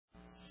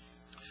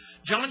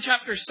John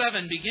chapter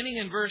 7, beginning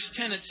in verse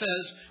 10, it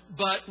says,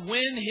 "But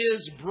when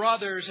his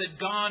brothers had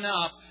gone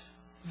up,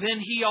 then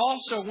he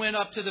also went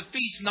up to the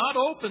feast, not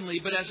openly,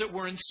 but as it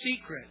were in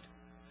secret.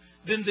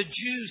 Then the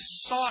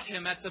Jews sought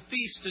him at the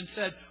feast and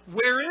said,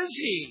 'Where is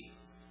he?'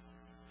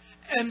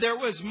 And there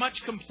was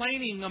much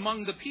complaining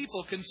among the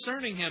people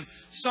concerning him.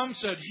 Some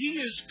said,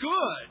 'He is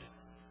good.'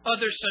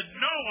 Others said,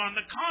 'No, on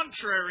the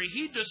contrary,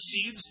 he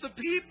deceives the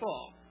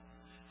people.'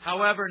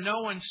 However,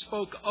 no one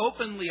spoke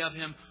openly of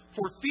him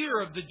for fear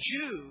of the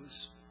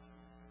Jews.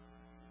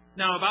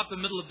 Now, about the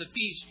middle of the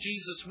feast,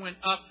 Jesus went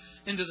up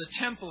into the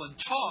temple and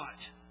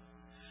taught.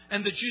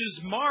 And the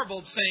Jews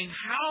marveled, saying,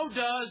 'How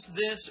does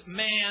this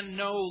man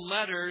know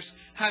letters,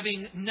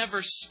 having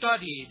never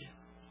studied?'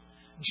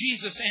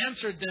 Jesus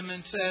answered them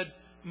and said,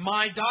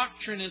 'My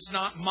doctrine is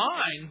not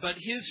mine, but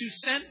his who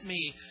sent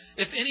me.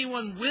 If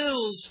anyone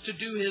wills to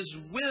do his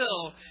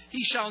will,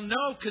 he shall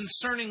know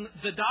concerning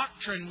the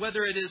doctrine,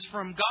 whether it is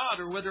from God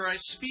or whether I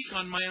speak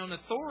on my own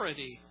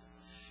authority.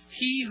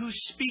 He who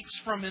speaks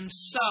from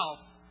himself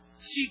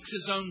seeks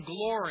his own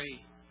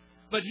glory.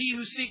 But he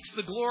who seeks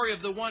the glory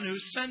of the one who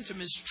sent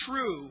him is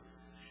true,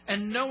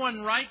 and no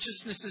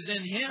unrighteousness is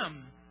in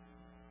him.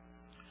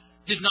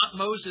 Did not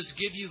Moses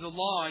give you the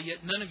law,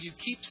 yet none of you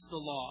keeps the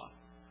law?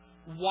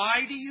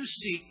 Why do you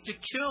seek to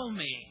kill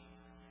me?'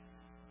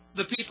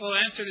 The people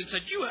answered and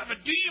said, 'You have a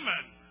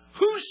demon.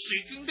 Who's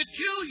seeking to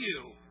kill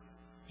you?'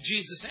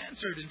 Jesus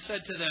answered and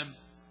said to them,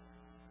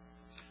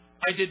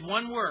 'I did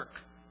one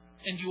work,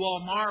 and you all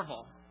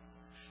marvel.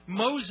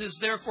 Moses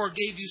therefore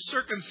gave you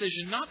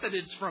circumcision, not that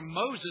it's from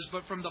Moses,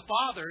 but from the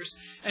fathers,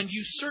 and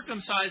you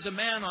circumcise a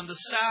man on the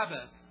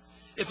Sabbath.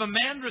 If a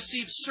man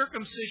receives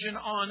circumcision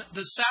on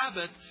the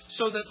Sabbath,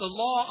 so that the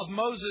law of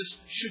Moses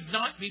should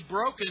not be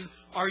broken,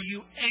 are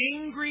you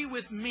angry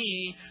with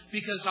me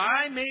because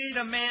I made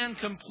a man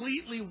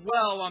completely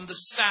well on the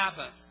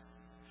Sabbath?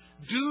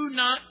 Do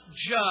not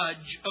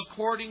judge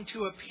according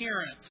to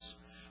appearance,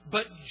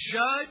 but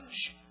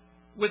judge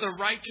with a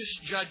righteous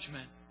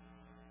judgment.'"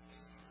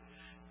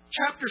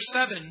 Chapter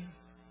 7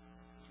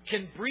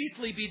 can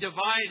briefly be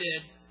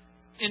divided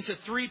into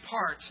three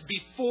parts.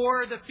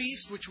 Before the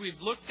feast, which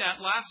we've looked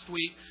at last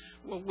week,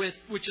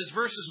 which is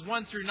verses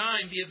 1 through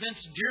 9, the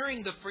events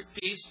during the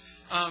feast,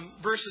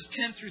 verses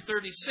 10 through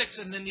 36,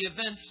 and then the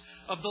events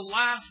of the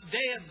last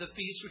day of the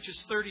feast, which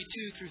is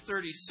 32 through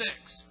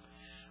 36.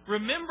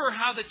 Remember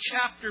how the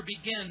chapter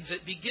begins.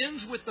 It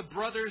begins with the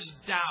brothers'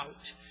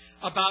 doubt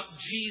about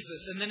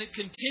Jesus, and then it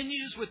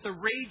continues with the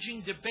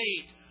raging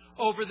debate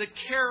over the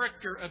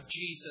character of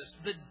Jesus,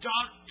 the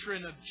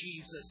doctrine of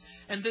Jesus,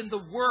 and then the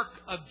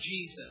work of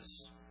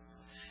Jesus.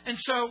 And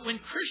so when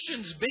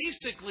Christians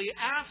basically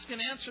ask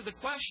and answer the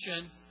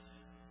question,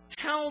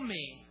 "Tell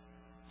me,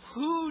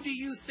 who do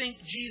you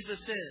think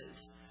Jesus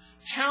is?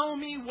 Tell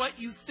me what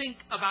you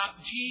think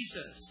about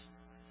Jesus,"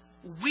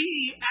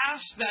 we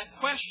ask that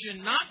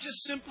question not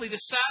just simply to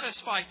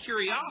satisfy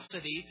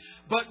curiosity,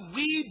 but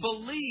we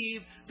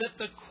believe that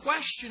the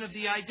question of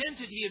the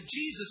identity of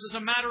Jesus is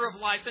a matter of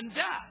life and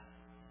death.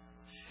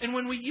 And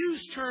when we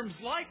use terms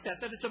like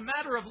that it's a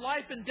matter of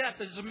life and death,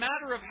 that it's a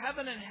matter of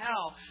heaven and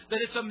hell,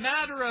 that it's a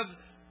matter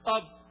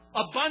of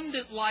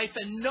abundant life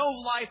and no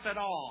life at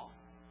all,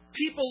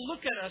 people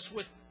look at us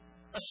with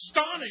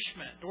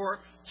astonishment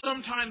or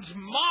sometimes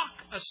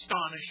mock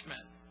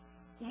astonishment.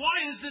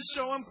 Why is this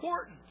so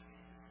important?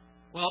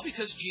 Well,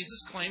 because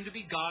Jesus claimed to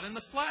be God in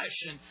the flesh,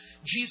 and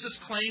Jesus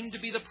claimed to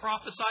be the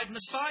prophesied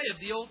Messiah of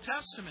the Old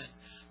Testament.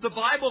 The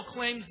Bible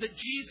claims that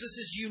Jesus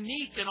is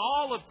unique in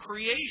all of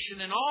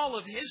creation, in all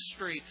of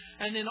history,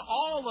 and in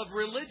all of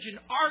religion.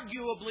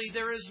 Arguably,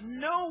 there is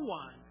no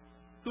one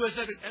who has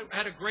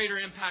had a greater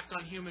impact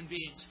on human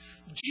beings.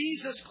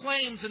 Jesus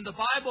claims, and the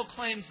Bible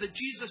claims, that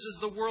Jesus is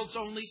the world's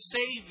only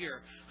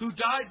Savior, who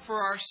died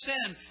for our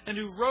sin and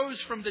who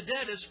rose from the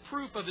dead as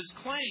proof of His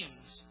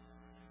claims.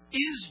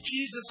 Is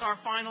Jesus our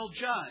final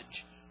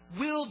judge?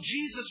 Will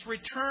Jesus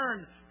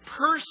return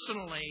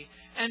personally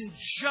and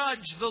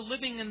judge the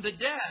living and the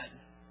dead?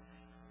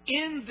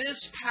 In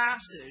this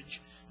passage,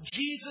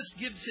 Jesus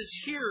gives His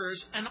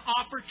hearers an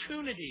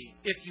opportunity,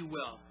 if you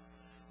will,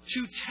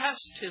 to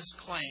test His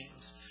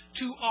claims,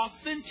 to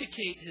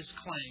authenticate His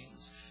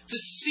claims, to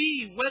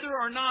see whether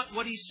or not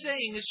what He's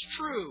saying is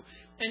true.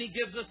 And He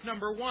gives us,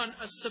 number one,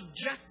 a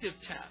subjective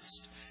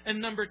test, and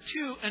number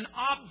two, an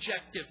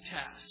objective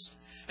test.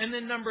 And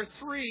then number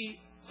three,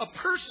 a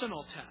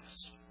personal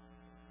test.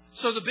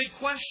 So the big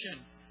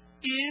question,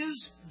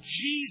 is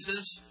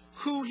Jesus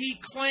who He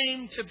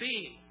claimed to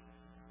be?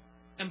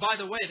 And by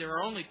the way, there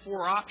are only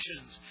 4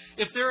 options.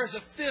 If there is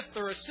a 5th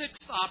or a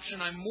 6th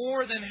option, I'm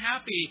more than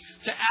happy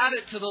to add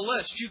it to the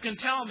list. You can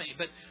tell me.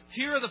 But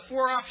here are the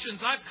 4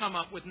 options I've come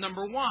up with.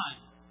 Number 1,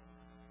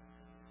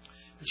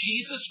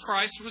 Jesus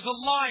Christ was a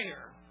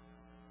liar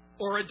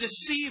or a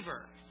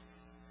deceiver.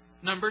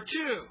 Number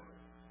 2,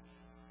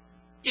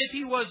 if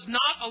He was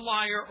not a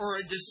liar or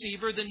a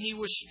deceiver, then He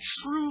was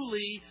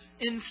truly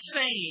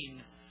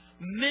insane,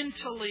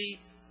 mentally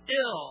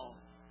ill,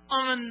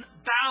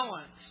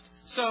 unbalanced.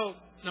 So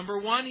Number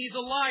one, he's a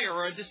liar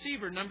or a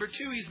deceiver. Number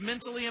two, he's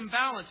mentally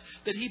imbalanced,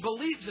 that he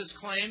believes his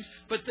claims,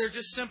 but they're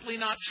just simply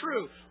not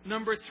true.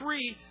 Number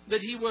three,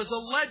 that he was a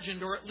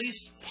legend, or at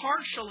least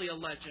partially a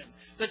legend,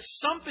 that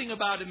something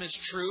about him is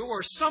true,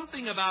 or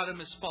something about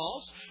him is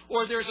false,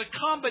 or there's a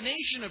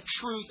combination of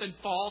truth and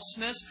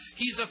falseness.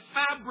 He's a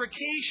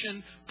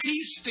fabrication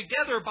pieced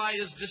together by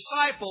his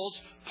disciples,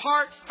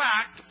 part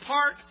fact,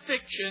 part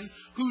fiction,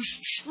 whose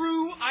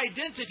true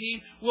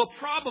identity will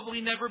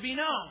probably never be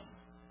known.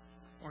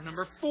 Or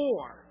number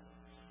four,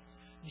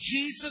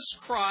 Jesus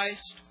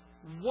Christ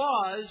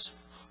was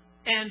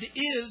and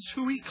is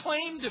who he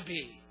claimed to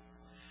be.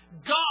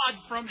 God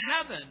from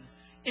heaven,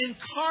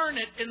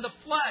 incarnate in the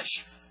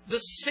flesh,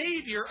 the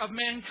Savior of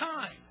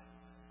mankind.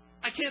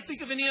 I can't think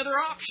of any other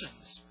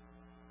options.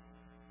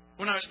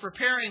 When I was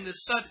preparing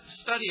this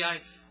study,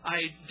 I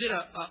did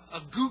a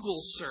Google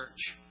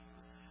search.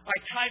 I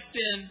typed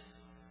in,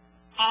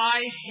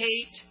 "I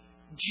hate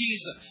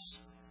Jesus."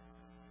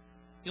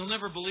 You'll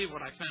never believe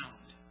what I found.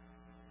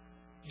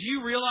 Do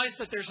you realize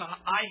that there's a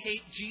I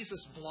Hate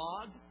Jesus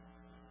blog?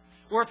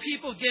 Where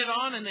people get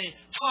on and they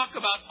talk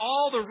about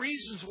all the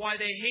reasons why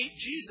they hate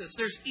Jesus.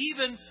 There's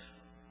even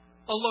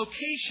a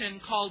location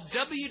called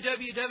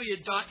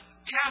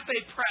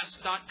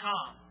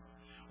www.cafepress.com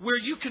where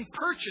you can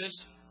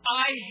purchase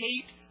I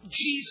Hate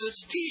Jesus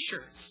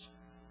t-shirts.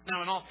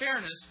 Now, in all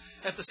fairness,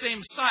 at the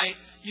same site,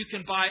 you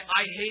can buy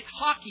I Hate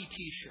Hockey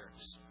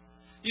t-shirts.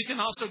 You can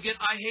also get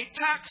I Hate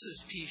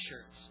Taxes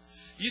t-shirts.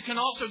 You can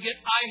also get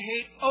I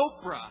Hate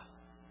Oprah.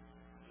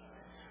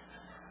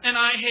 And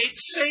I Hate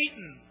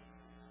Satan.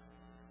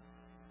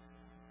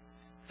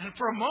 And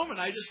for a moment,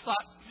 I just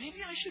thought,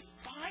 maybe I should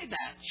buy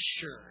that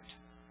shirt.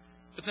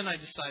 But then I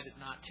decided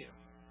not to.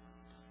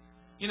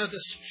 You know,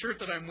 this shirt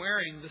that I'm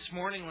wearing this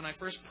morning, when I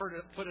first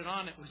put it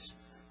on, it was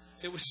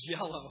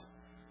yellow.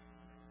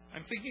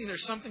 I'm thinking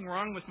there's something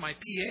wrong with my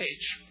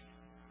pH.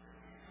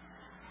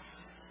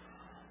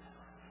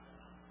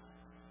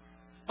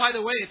 By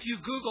the way, if you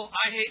Google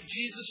I Hate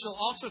Jesus, you'll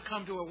also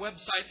come to a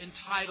website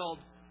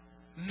entitled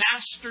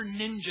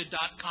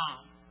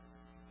MasterNinja.com.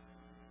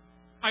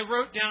 I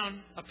wrote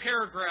down a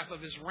paragraph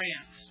of his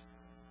rants,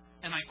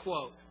 and I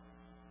quote,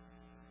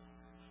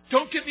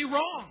 "Don't get me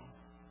wrong.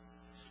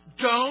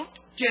 Don't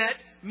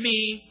get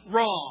me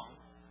wrong.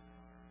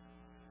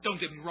 Don't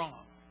get me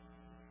wrong.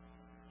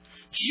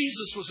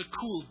 Jesus was a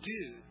cool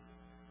dude.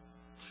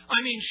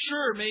 I mean,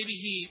 sure, maybe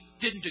he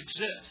didn't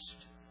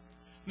exist.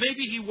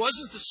 Maybe he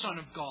wasn't the Son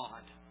of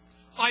God.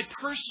 I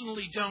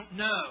personally don't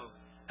know,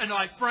 and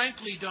I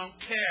frankly don't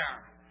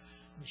care.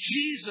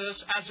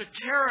 Jesus, as a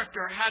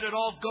character, had it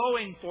all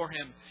going for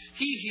him.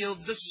 He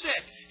healed the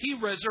sick. He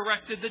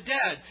resurrected the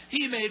dead.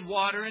 He made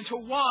water into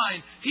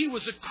wine. He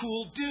was a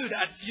cool dude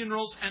at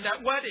funerals and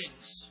at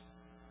weddings.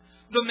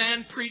 The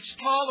man preached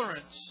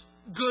tolerance,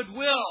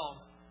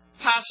 goodwill,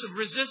 passive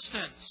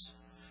resistance.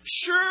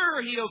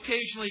 Sure, he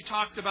occasionally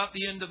talked about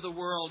the end of the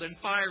world and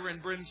fire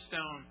and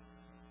brimstone,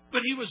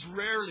 but he was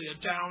rarely a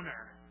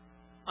downer."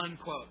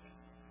 Unquote.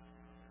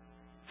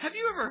 Have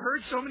you ever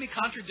heard so many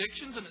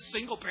contradictions in a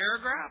single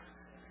paragraph?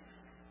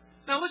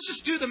 Now let's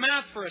just do the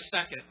math for a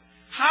second.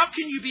 How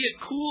can you be a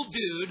cool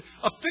dude,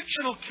 a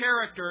fictional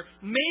character,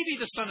 maybe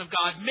the Son of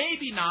God,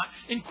 maybe not,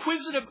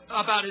 inquisitive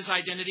about his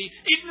identity,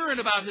 ignorant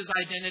about his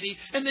identity,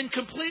 and then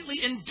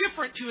completely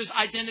indifferent to his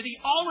identity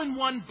all in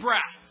one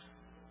breath?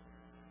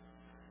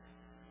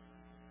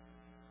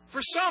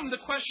 For some, the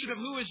question of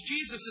who is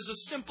Jesus is a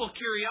simple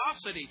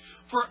curiosity.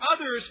 For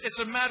others, it's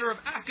a matter of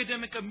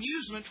academic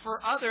amusement. For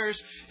others,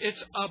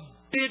 it's a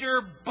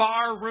bitter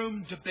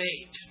barroom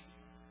debate.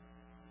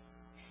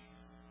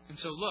 And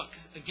so look,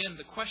 again,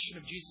 the question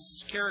of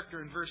Jesus'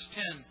 character in verse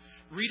 10.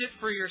 Read it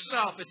for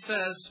yourself. It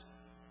says,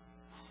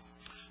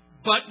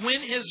 "But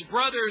when his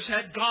brothers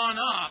had gone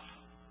up,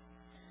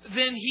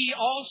 then he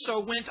also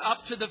went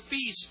up to the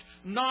feast,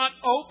 not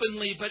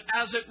openly, but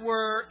as it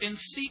were in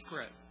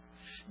secret."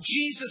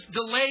 Jesus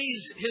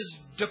delays his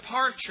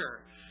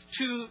departure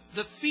to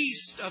the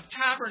Feast of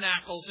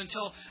Tabernacles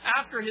until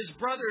after his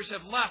brothers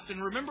have left.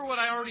 And remember what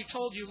I already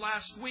told you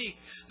last week,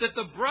 that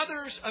the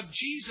brothers of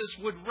Jesus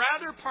would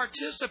rather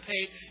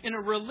participate in a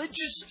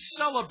religious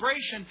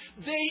celebration.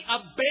 They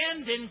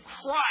abandon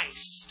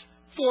Christ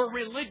for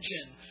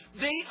religion.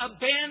 They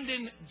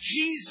abandon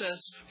Jesus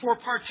for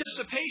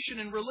participation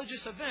in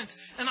religious events.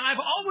 And I've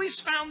always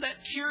found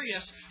that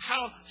curious,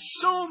 how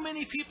so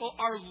many people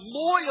are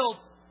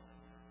loyal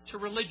to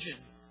religion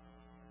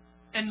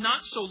and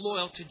not so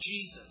loyal to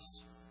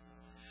Jesus.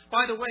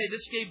 By the way,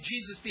 this gave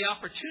Jesus the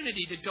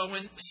opportunity to go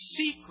in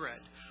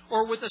secret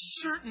or with a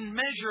certain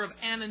measure of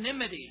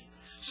anonymity.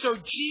 So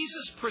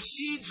Jesus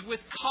proceeds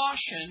with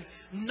caution,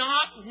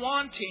 not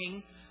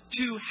wanting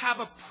to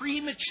have a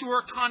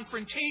premature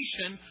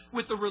confrontation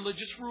with the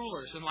religious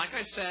rulers. And like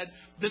I said,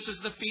 this is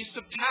the Feast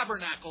of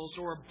Tabernacles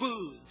or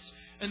Booths.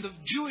 In the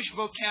Jewish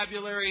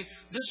vocabulary,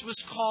 this was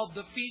called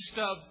the Feast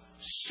of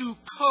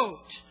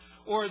Sukkot,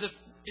 or the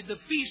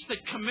feast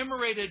that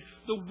commemorated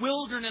the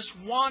wilderness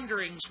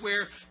wanderings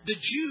where the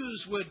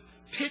Jews would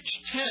pitch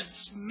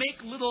tents,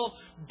 make little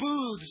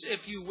booths,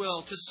 if you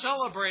will, to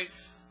celebrate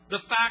the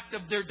fact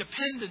of their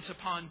dependence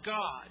upon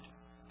God.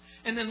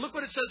 And then look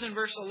what it says in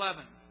verse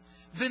 11.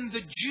 Then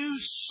the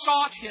Jews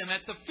sought him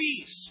at the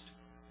feast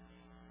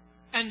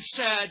and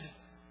said,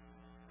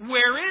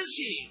 "Where is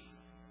he?"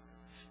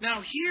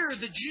 Now here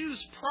the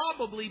Jews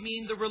probably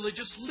mean the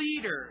religious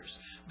leaders,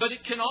 but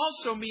it can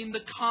also mean the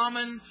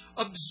common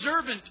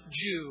observant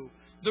Jew,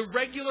 the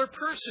regular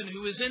person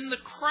who is in the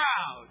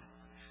crowd.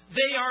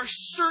 They are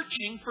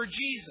searching for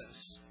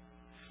Jesus.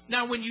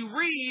 Now when you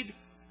read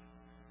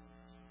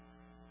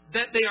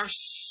that they are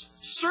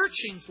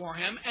searching for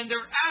him and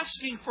they're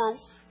asking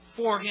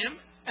for him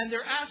and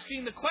they're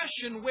asking the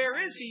question, "Where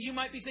is he?" you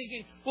might be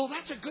thinking, well,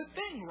 that's a good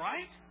thing,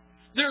 right?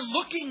 They're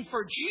looking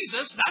for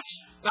Jesus.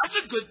 That's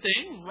a good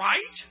thing,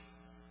 right?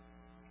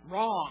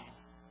 Wrong.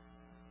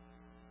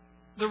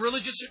 The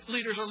religious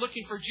leaders are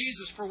looking for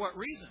Jesus for what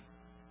reason?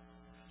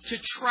 To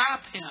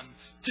trap him,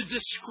 to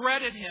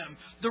discredit him.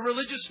 The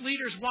religious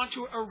leaders want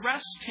to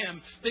arrest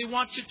him. They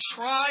want to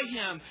try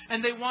him,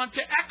 and they want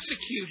to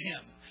execute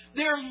him.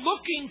 They're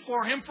looking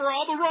for him for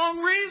all the wrong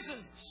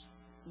reasons.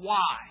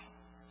 Why?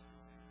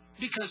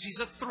 Because he's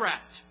a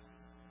threat.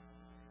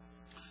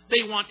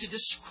 They want to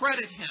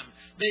discredit him.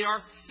 They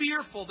are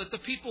fearful that the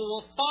people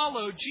will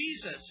follow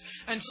Jesus.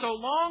 And so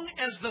long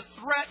as the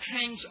threat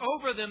hangs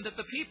over them that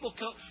the people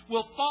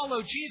will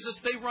follow Jesus,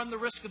 they run the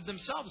risk of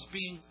themselves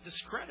being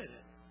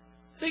discredited.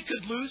 They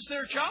could lose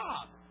their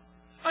job.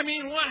 I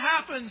mean, what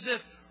happens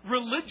if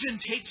religion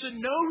takes a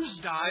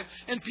nosedive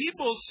and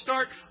people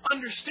start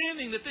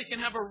understanding that they can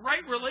have a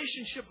right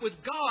relationship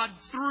with God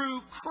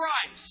through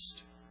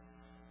Christ?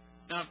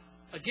 Now,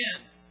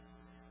 again,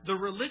 the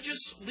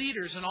religious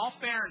leaders, in all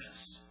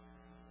fairness,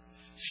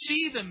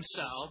 see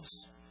themselves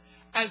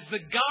as the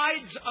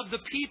guides of the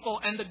people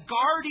and the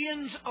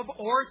guardians of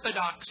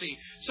orthodoxy.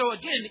 So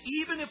again,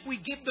 even if we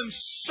give them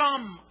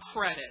some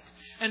credit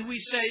and we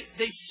say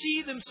they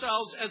see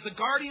themselves as the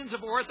guardians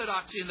of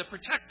orthodoxy and the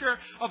protector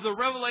of the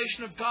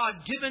revelation of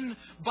God given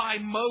by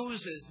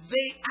Moses,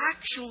 they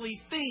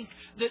actually think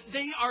that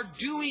they are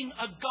doing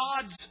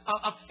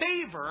a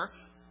favor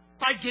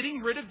by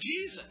getting rid of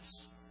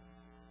Jesus.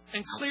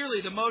 And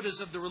clearly the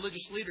motives of the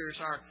religious leaders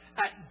are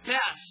at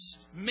best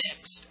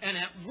mixed and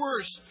at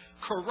worst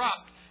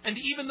corrupt. And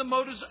even the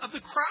motives of the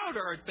crowd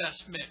are at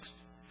best mixed.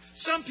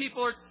 Some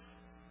people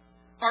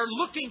are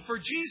looking for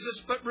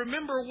Jesus, but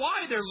remember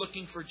why they're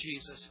looking for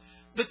Jesus.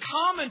 The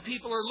common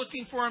people are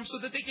looking for him so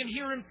that they can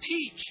hear him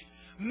teach.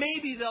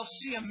 Maybe they'll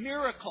see a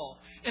miracle,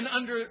 and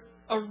under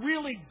a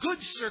really good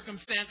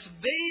circumstance,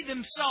 they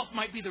themselves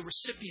might be the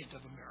recipient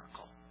of a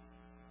miracle.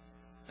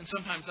 And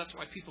sometimes that's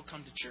why people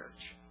come to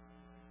church.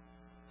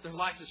 Their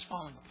life is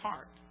falling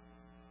apart.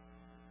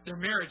 Their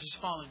marriage is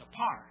falling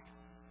apart.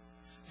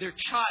 Their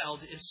child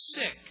is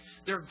sick.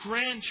 Their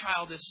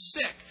grandchild is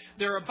sick.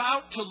 They're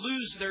about to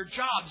lose their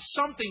job.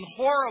 Something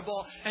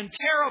horrible and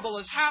terrible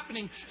is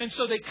happening. And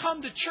so they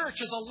come to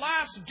church as a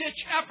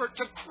last-ditch effort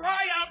to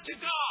cry out to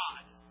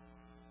God.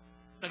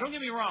 Now, don't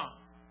get me wrong.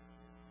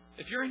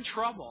 If you're in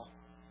trouble,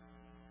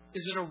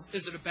 is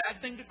it a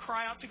bad thing to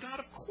cry out to God?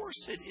 Of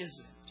course it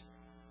isn't.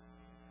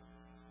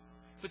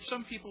 But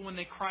some people, when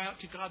they cry out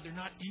to God, they're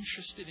not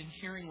interested in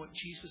hearing what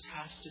Jesus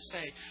has to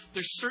say.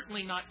 They're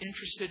certainly not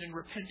interested in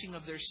repenting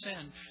of their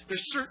sin. They're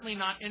certainly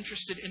not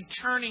interested in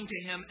turning to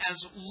him as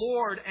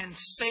Lord and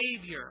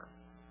Savior.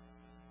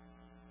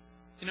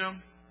 You know,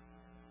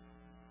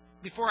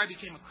 before I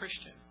became a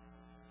Christian,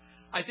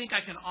 I think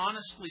I can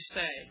honestly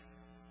say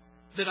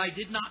that I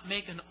did not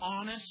make an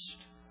honest,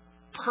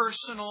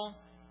 personal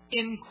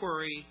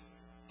inquiry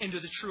into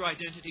the true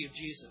identity of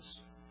Jesus.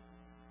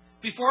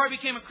 Before I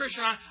became a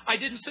Christian, I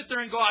didn't sit there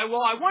and go, I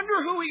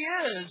wonder who he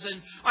is,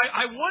 and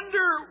I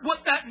wonder what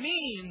that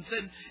means.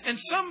 And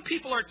some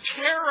people are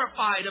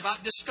terrified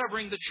about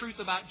discovering the truth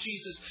about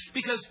Jesus,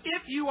 because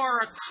if you are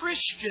a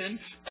Christian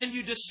and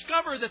you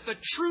discover that the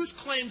truth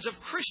claims of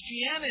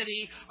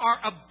Christianity are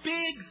a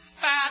big,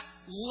 fat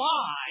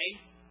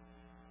lie,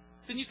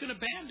 then you can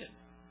abandon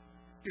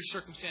your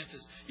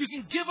circumstances. You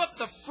can give up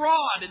the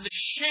fraud and the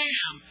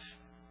sham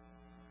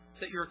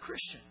that you're a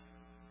Christian.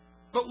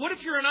 But what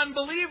if you're an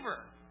unbeliever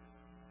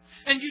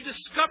and you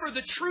discover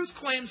the truth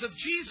claims of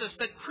Jesus,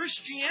 that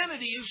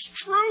Christianity is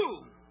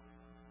true?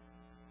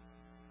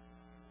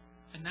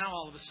 And now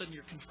all of a sudden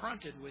you're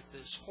confronted with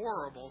this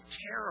horrible,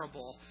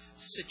 terrible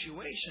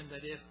situation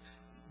that if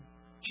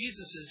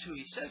Jesus is who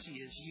he says he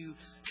is, you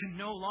can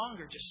no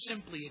longer just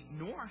simply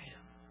ignore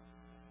him.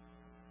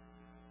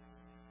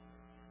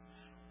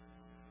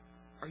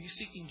 Are you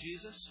seeking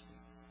Jesus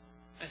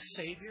as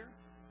Savior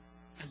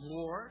and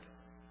Lord?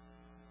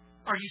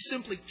 Are you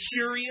simply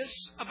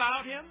curious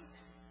about him?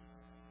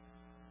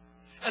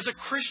 As a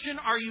Christian,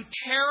 are you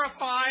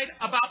terrified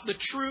about the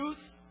truth?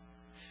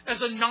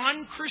 As a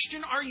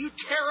non-Christian, are you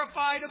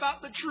terrified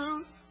about the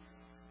truth?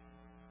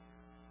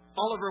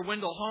 Oliver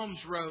Wendell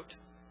Holmes wrote,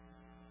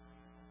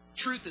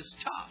 "Truth is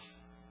tough.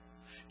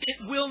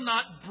 It will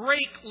not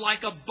break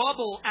like a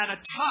bubble at a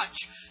touch.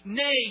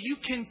 Nay, you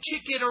can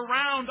kick it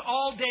around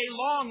all day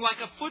long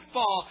like a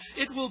football.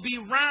 It will be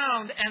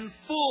round and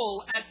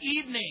full at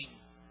evening.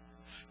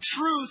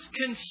 Truth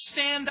can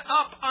stand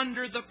up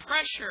under the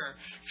pressure.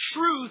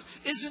 Truth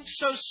isn't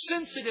so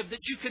sensitive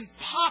that you can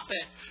pop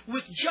it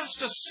with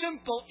just a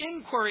simple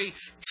inquiry.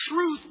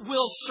 Truth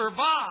will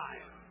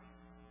survive.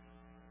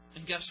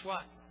 And guess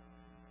what?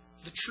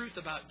 The truth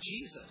about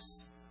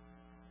Jesus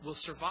will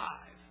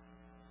survive.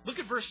 Look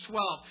at verse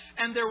 12.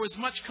 And there was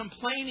much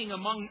complaining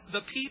among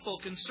the people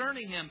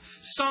concerning him.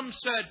 Some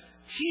said,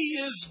 he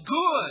is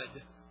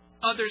good.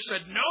 Others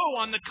said, no,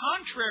 on the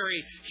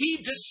contrary, he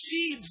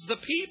deceives the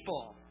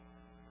people.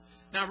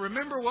 Now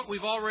remember what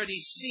we've already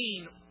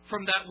seen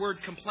from that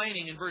word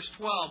complaining in verse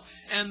 12.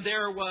 And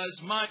there was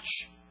much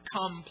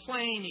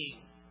complaining.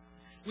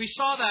 We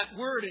saw that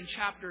word in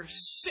chapter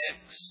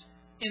 6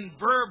 in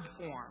verb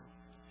form.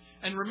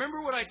 And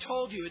remember what I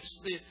told you. It's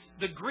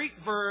the Greek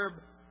verb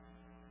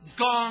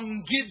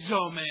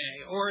gongizome,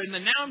 or in the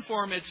noun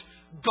form it's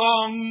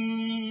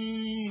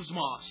gongsmos.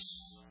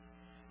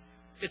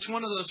 It's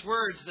one of those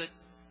words that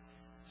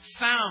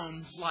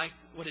sounds like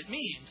what it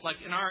means.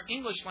 Like in our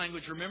English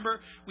language,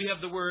 remember, we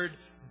have the word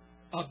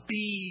a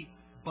bee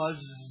buzzes.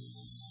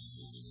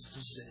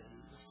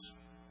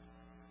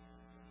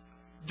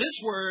 This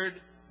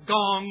word,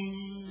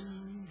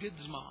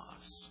 gongizmos,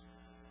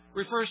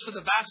 refers to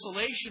the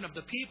vacillation of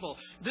the people.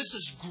 This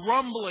is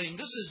grumbling.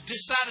 This is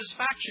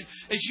dissatisfaction.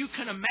 As you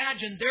can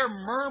imagine, they're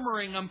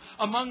murmuring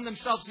among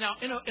themselves now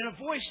in a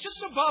voice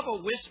just above a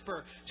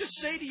whisper. Just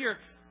say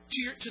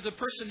to the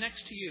person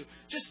next to you,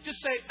 just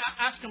say,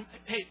 ask them,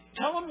 hey,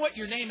 tell them what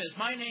your name is.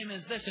 My name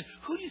is this. And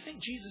who do you think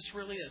Jesus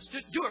really is?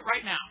 Do it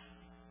right now.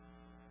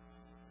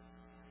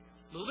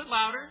 A little bit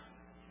louder.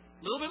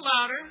 A little bit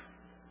louder.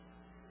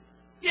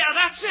 Yeah,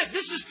 that's it.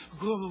 This is...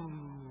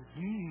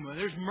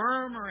 There's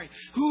murmuring.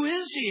 Who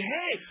is he?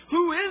 Hey,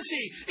 who is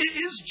he?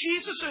 Is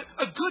Jesus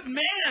a good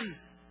man?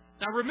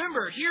 Now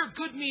remember, here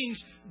good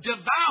means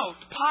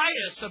devout,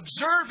 pious,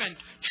 observant,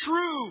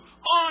 true,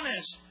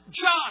 honest,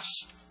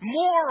 just,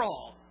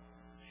 moral.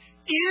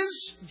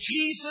 Is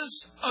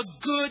Jesus a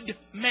good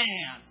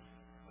man?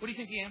 What do you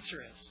think the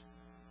answer is?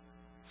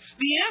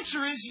 The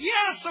answer is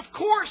yes, of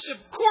course.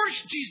 Of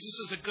course Jesus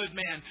is a good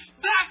man.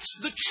 That's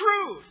the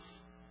truth.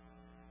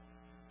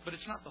 But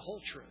it's not the whole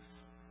truth.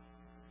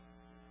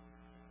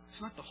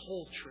 It's not the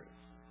whole truth.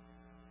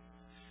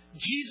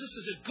 Jesus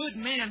is a good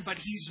man, but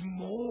he's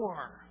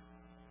more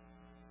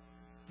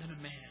than a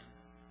man.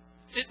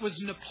 It was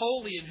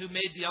Napoleon who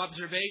made the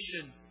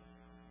observation,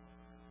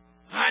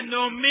 I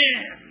know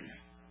men,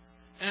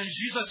 and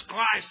Jesus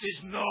Christ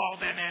is more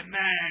than a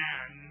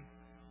man.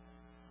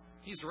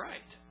 He's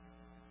right.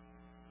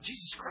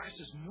 Jesus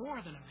Christ is more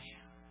than a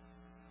man.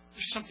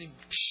 There's something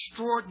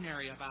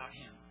extraordinary about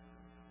him.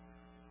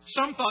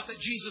 Some thought that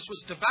Jesus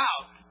was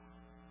devout,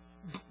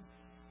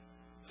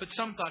 but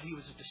some thought he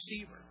was a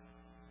deceiver.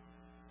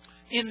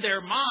 In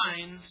their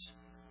minds,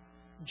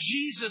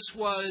 Jesus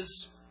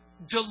was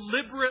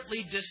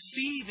deliberately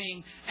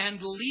deceiving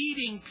and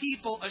leading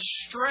people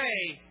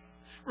astray.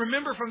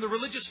 Remember, from the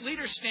religious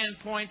leader's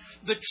standpoint,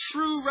 the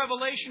true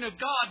revelation of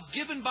God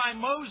given by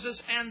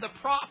Moses and the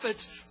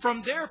prophets,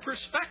 from their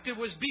perspective,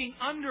 was being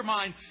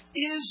undermined.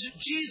 Is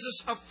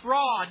Jesus a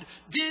fraud?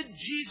 Did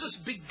Jesus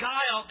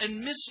beguile and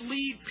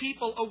mislead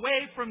people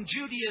away from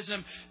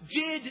Judaism?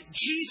 Did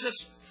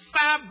Jesus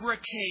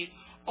fabricate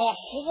a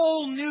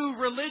whole new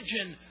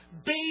religion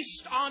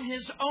based on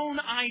his own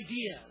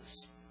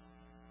ideas?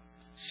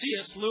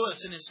 C.S.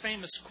 Lewis, in his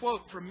famous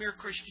quote from Mere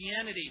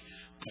Christianity,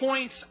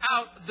 points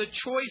out the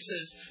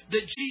choices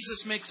that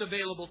Jesus makes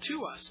available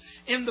to us.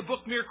 In the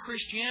book Mere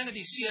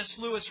Christianity, C.S.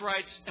 Lewis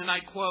writes, and I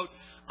quote,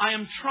 I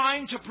am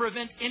trying to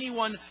prevent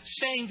anyone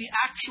saying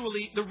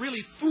the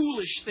really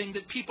foolish thing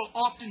that people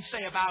often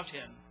say about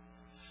him.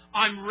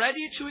 I'm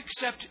ready to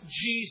accept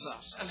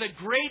Jesus as a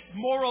great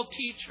moral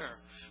teacher,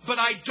 but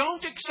I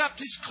don't accept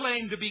his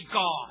claim to be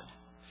God.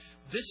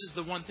 This is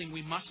the one thing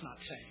we must not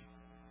say.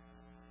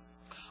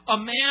 A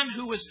man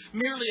who was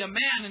merely a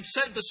man and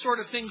said the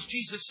sort of things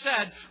Jesus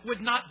said would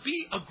not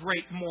be a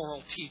great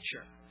moral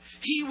teacher.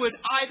 He would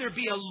either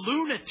be a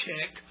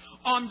lunatic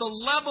on the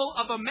level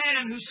of a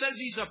man who says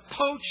he's a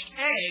poached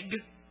egg,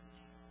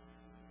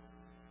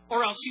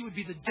 or else he would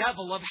be the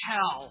devil of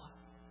hell.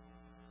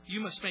 You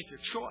must make your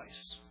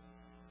choice.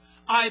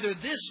 Either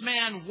this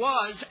man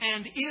was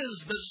and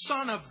is the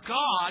Son of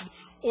God,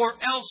 or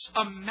else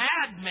a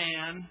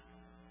madman,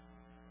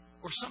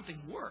 or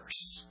something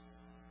worse.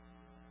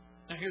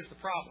 Now here's the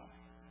problem.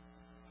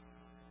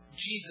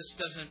 Jesus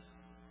doesn't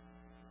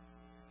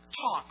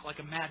talk like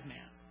a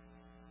madman.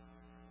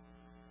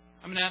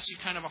 I'm going to ask you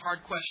kind of a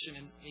hard question,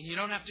 and you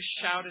don't have to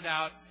shout it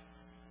out.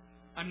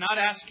 I'm not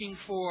asking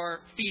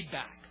for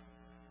feedback.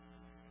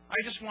 I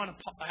just want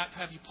to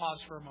have you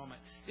pause for a moment.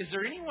 Is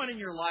there anyone in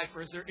your life,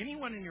 or is there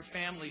anyone in your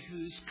family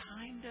who's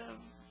kind of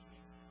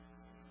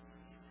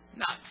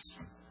nuts?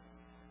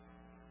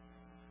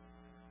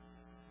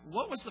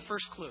 What was the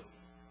first clue?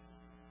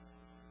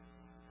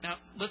 Now,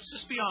 let's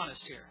just be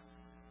honest here.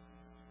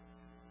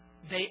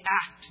 They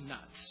act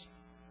nuts.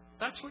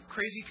 That's what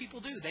crazy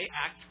people do. They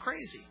act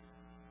crazy.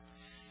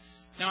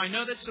 Now, I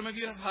know that some of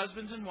you have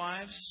husbands and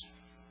wives,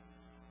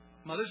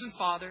 mothers and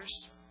fathers,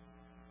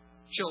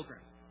 children.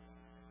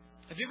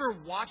 Have you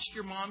ever watched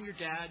your mom, your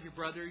dad, your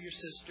brother, your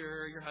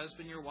sister, your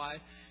husband, your wife,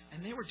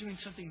 and they were doing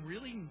something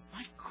really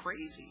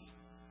crazy?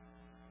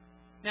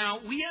 Now,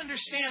 we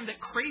understand that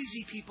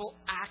crazy people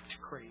act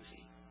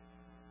crazy.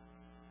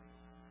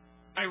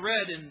 I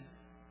read in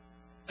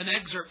an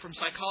excerpt from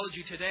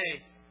Psychology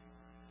Today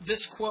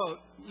this quote.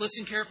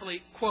 Listen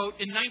carefully. Quote,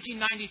 in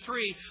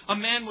 1993, a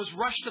man was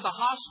rushed to the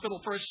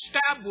hospital for a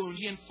stab wound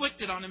he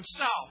inflicted on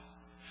himself.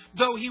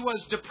 Though he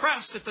was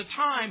depressed at the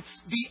time,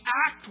 the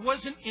act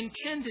wasn't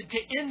intended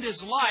to end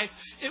his life.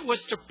 It was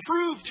to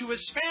prove to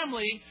his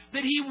family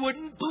that he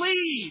wouldn't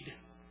bleed,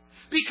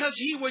 because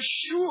he was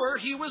sure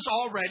he was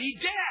already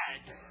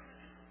dead.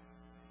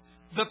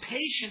 The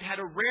patient had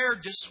a rare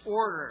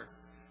disorder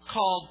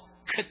called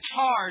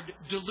Cotard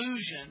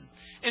delusion,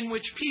 in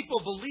which people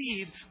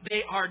believe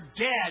they are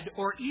dead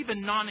or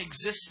even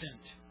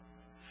non-existent.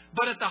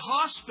 But at the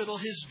hospital,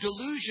 his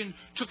delusion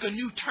took a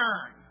new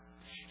turn.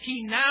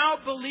 He now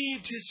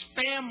believed his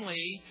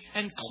family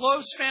and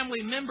close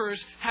family members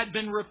had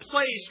been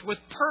replaced with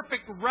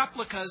perfect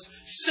replicas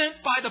sent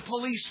by the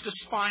police to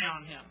spy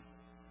on him.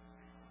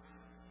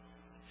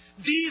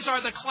 These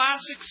are the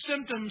classic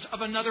symptoms of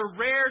another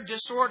rare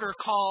disorder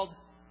called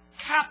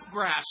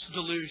Capgras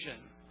delusion,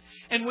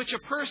 in which a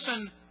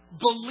person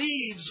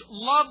believes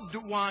loved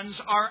ones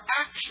are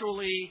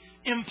actually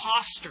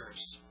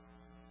imposters.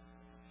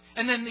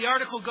 And then the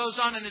article goes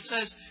on and it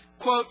says,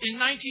 quote, in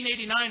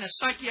 1989, a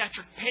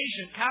psychiatric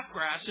patient,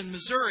 Capgras, in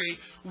Missouri,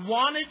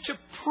 wanted to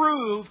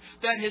prove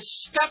that his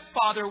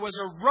stepfather was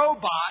a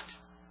robot,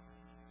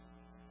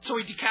 so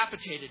he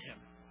decapitated him,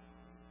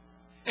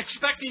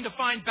 expecting to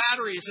find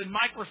batteries and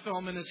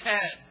microfilm in his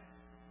head.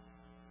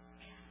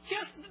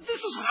 Yes, this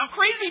is how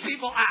crazy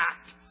people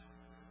act.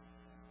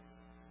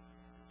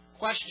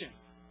 Question.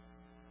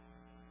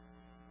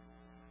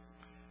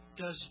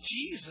 Does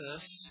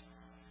Jesus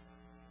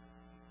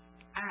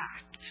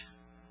act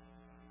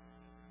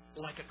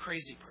like a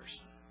crazy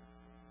person?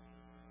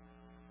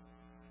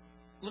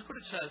 Look what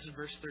it says in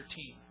verse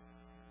 13.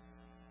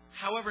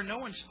 However, no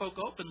one spoke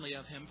openly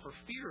of him for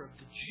fear of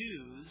the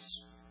Jews.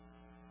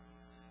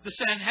 The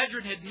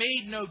Sanhedrin had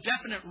made no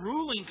definite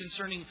ruling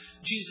concerning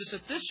Jesus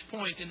at this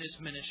point in his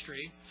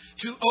ministry.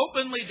 To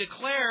openly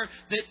declare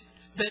that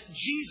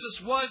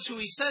Jesus was who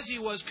he says he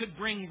was could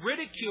bring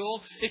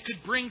ridicule. It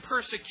could bring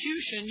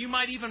persecution. You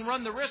might even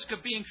run the risk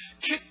of being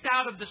kicked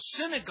out of the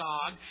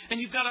synagogue. And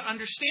you've got to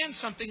understand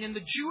something. In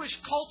the Jewish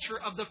culture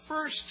of the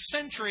first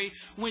century,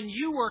 when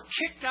you were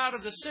kicked out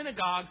of the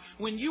synagogue,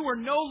 when you were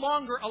no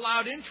longer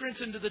allowed entrance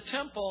into the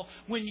temple,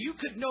 when you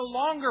could no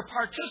longer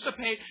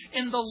participate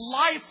in the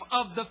life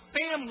of the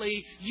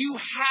family, you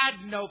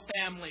had no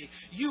family.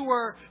 You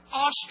were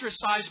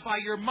ostracized by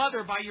your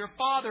mother, by your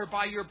father,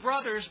 by your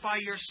brothers, by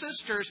your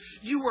sisters.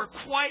 You were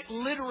quite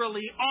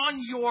literally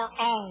on your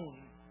own.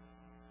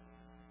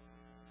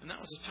 And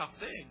that was a tough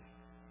thing.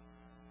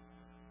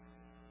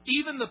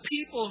 Even the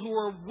people who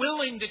were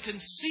willing to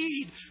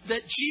concede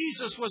that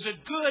Jesus was a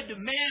good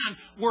man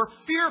were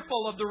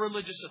fearful of the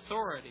religious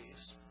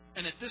authorities.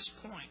 And at this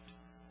point,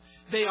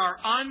 they are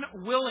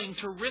unwilling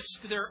to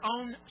risk their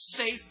own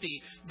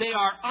safety. They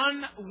are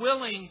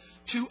unwilling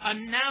to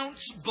announce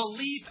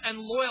belief and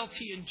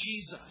loyalty in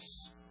Jesus.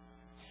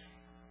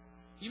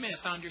 You may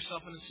have found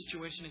yourself in a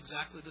situation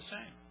exactly the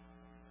same.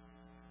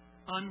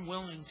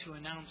 Unwilling to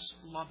announce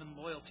love and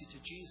loyalty to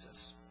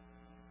Jesus.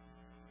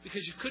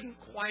 Because you couldn't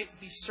quite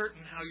be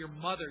certain how your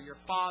mother, your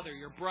father,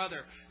 your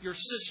brother, your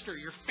sister,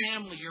 your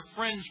family, your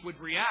friends would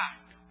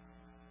react.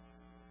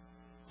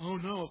 Oh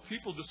no, if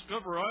people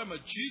discover I'm a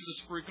Jesus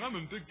freak, I'm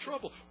in big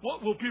trouble.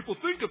 What will people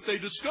think if they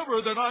discover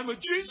that I'm a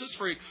Jesus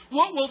freak?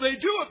 What will they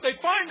do if they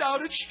find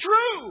out it's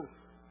true?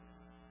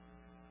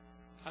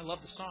 I love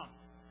the song.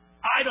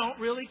 I don't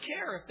really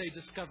care if they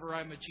discover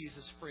I'm a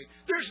Jesus freak.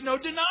 There's no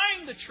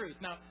denying the truth.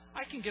 Now,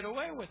 I can get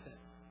away with it.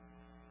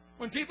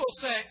 When people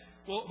say,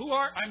 well,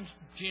 I'm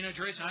Gino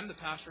Geraci, I'm the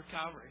pastor of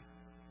Calvary.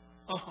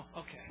 Oh,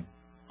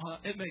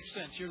 okay. It makes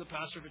sense. You're the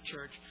pastor of a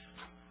church.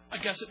 I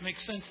guess it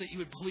makes sense that you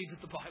would believe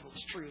that the Bible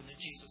is true and that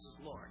Jesus is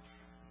Lord.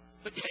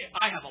 But hey,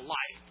 I have a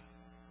life.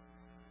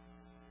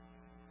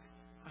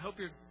 I hope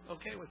you're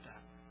okay with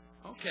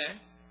that. Okay.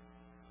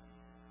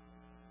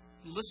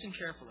 Listen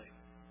carefully.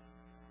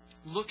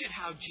 Look at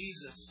how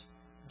Jesus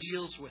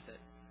deals with it.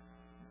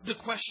 The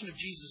question of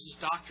Jesus'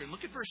 doctrine.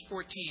 Look at verse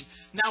 14.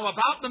 Now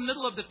about the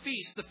middle of the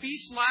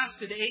feast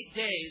lasted 8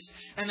 days,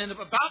 and then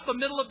about the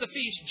middle of the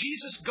feast,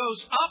 Jesus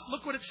goes up,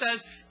 look what it says,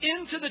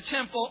 into the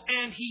temple,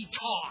 and he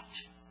taught.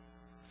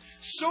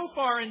 So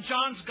far in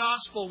John's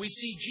Gospel, we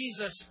see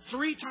Jesus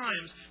 3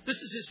 times. This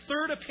is his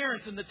third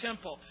appearance in the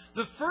temple.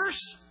 The first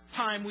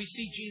time we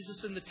see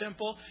Jesus in the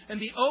temple, in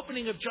the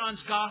opening of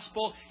John's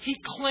Gospel, He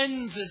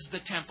cleanses the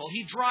temple.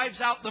 He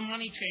drives out the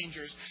money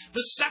changers.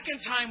 The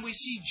second time we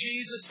see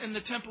Jesus in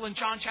the temple in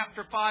John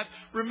chapter 5,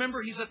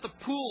 remember He's at the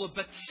pool of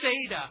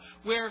Bethsaida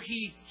where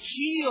He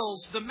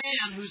heals the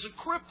man who's a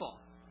cripple.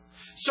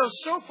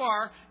 So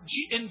far,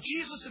 in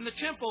Jesus in the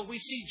temple, we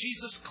see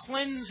Jesus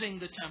cleansing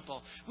the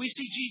temple. We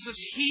see Jesus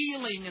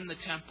healing in the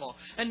temple.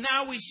 And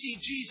now we see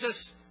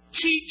Jesus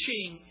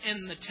teaching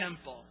in the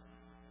temple.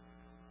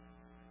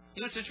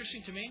 You know what's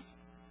interesting to me?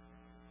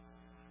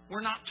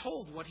 We're not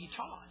told what He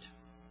taught.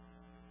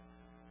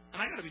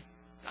 And I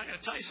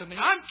gotta tell you something.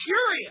 I'm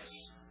curious.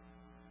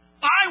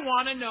 I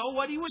want to know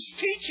what He was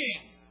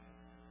teaching.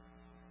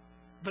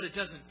 But it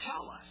doesn't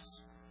tell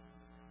us.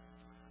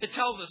 It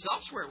tells us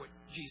elsewhere what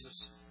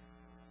Jesus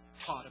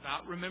taught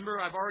about. Remember,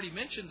 I've already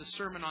mentioned the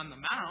Sermon on the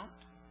Mount.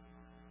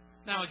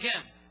 Now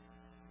again,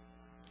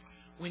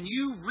 when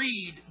you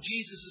read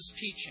Jesus'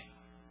 teaching,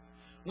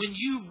 when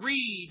you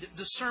read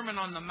the Sermon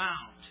on the Mount,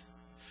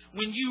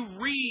 when you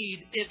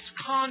read its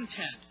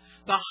content,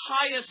 the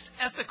highest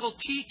ethical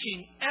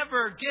teaching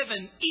ever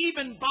given,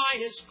 even by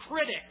His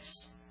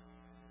critics,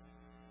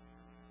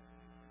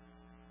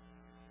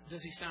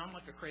 does He sound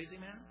like a crazy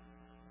man?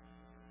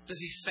 Does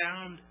He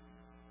sound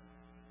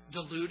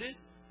deluded?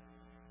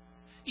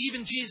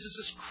 Even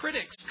Jesus'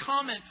 critics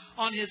comment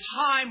on His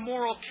high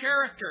moral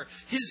character.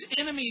 His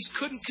enemies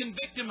couldn't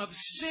convict Him of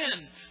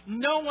sin.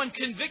 No one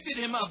convicted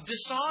Him of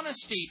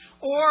dishonesty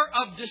or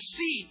of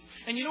deceit.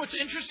 And you know what's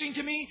interesting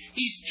to me?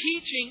 He's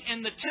teaching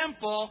in the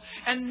temple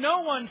and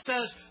no one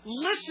says,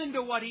 listen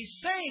to what He's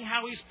saying,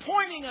 how He's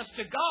pointing us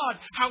to God,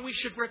 how we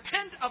should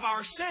repent of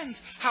our sins,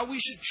 how we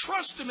should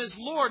trust Him as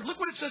Lord. Look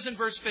what it says in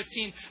verse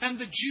 15. And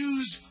the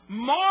Jews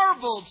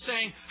marveled,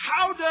 saying,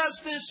 how does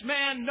this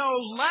man know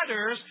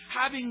letters,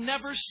 having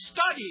never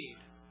studied?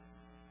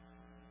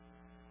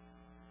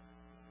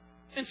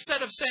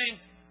 Instead of saying,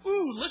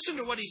 ooh, listen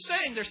to what he's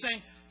saying, they're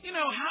saying, you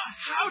know,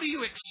 how do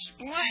you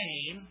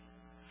explain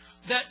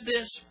that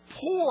this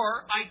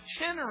poor,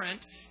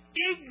 itinerant,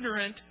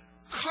 ignorant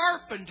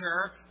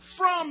carpenter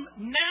from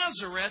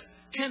Nazareth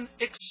can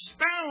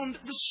expound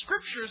the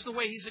Scriptures the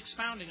way he's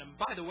expounding them?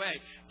 By the way,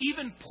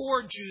 even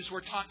poor Jews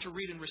were taught to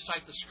read and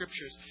recite the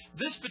Scriptures.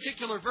 This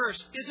particular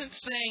verse isn't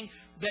saying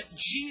that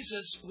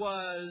Jesus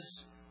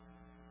was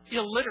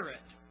illiterate.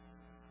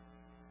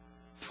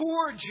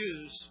 Poor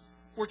Jews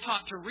were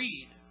taught to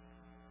read,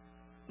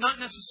 not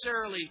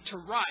necessarily to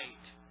write.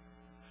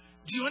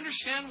 Do you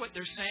understand what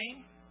they're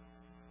saying?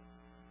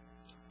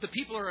 The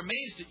people are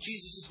amazed at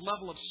Jesus'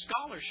 level of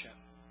scholarship,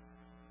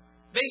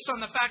 based on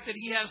the fact that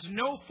He has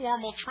no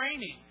formal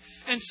training.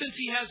 And since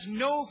He has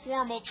no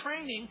formal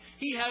training,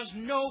 He has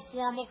no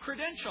formal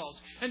credentials.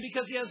 And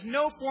because He has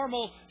no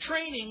formal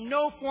training,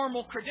 no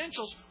formal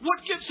credentials,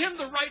 what gives Him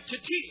the right to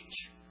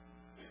teach?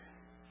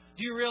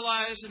 Do you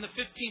realize in the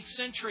 15th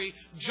century,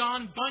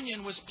 John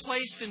Bunyan was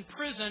placed in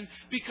prison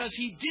because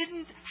he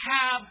didn't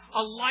have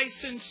a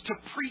license to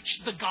preach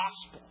the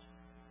gospel?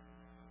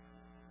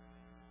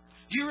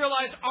 Do you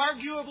realize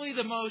arguably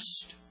the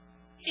most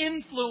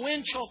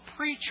influential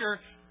preacher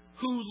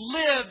who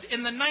lived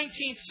in the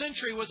 19th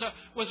century was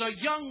a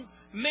young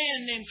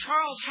man named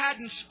Charles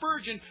Haddon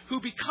Spurgeon,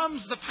 who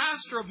becomes the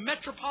pastor of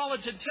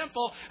Metropolitan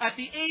Temple at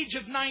the age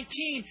of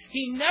 19.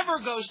 He never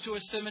goes to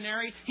a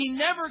seminary. He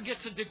never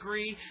gets a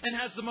degree and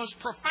has the most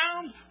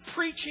profound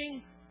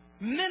preaching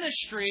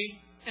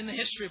ministry in the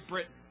history of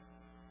Britain.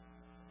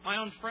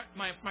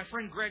 My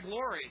friend Greg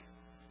Laurie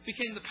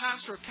became the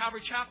pastor of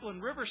Calvary Chapel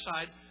in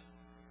Riverside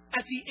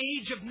at the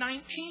age of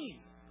 19.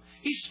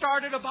 He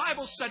started a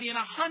Bible study and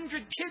 100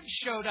 kids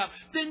showed up,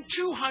 then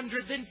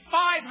 200, then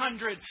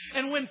 500.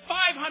 And when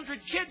 500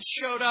 kids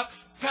showed up,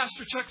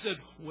 Pastor Chuck said,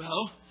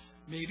 well,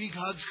 maybe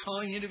God's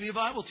calling you to be a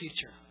Bible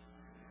teacher.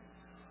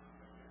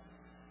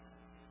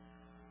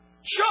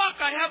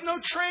 Chuck, I have no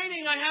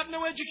training. I have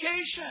no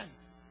education.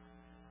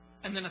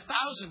 And then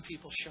 1,000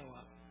 people show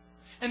up.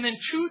 And then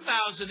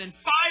 2,000 and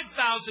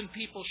 5,000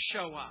 people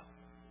show up.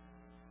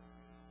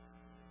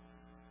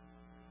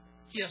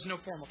 He has no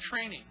formal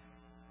training.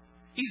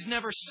 He's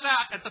never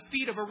sat at the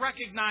feet of a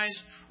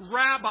recognized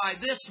rabbi.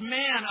 This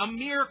man, a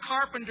mere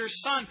carpenter's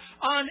son,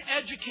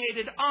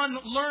 uneducated,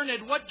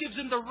 unlearned. What gives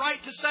him the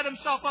right to set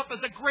himself up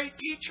as a great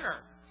teacher?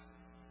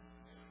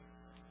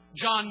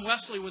 John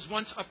Wesley was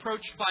once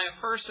approached by a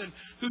person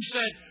who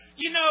said,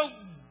 you know,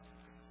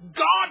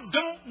 God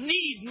don't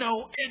need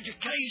no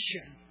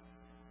education.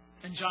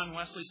 And John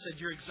Wesley said,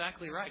 you're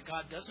exactly right.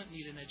 God doesn't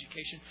need an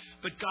education,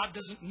 but God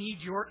doesn't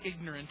need your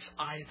ignorance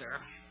either.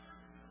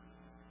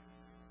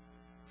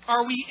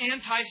 Are we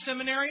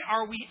anti-seminary?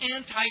 Are we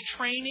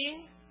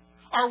anti-training?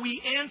 Are we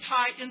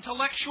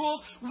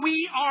anti-intellectual?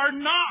 We are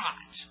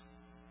not.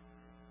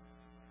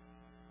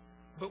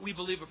 But we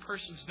believe a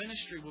person's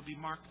ministry will be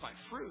marked by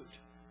fruit.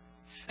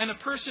 And a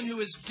person who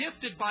is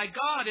gifted by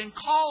God and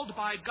called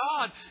by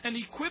God and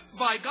equipped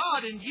by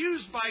God and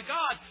used by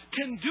God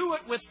can do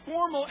it with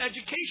formal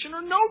education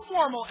or no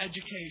formal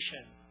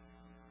education.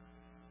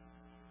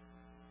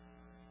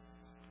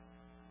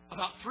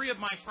 About 3 of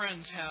my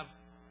friends have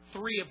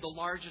 3 of the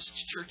largest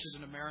churches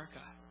in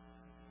America.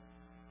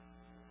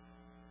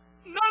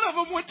 None of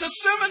them went to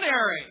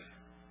seminary.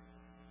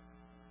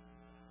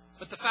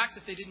 But the fact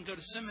that they didn't go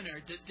to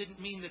seminary didn't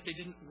mean that they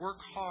didn't work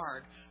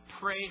hard,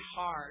 pray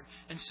hard,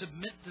 and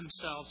submit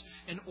themselves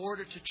in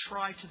order to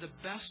try to the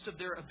best of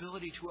their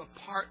ability to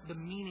impart the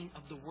meaning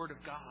of the Word of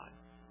God.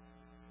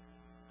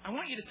 I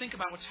want you to think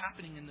about what's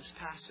happening in this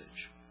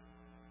passage.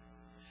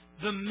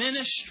 The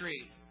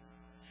ministry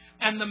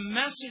and the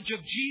message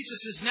of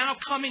Jesus is now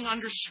coming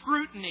under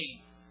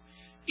scrutiny.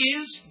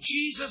 Is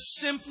Jesus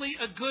simply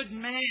a good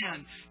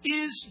man?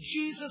 Is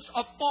Jesus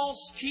a false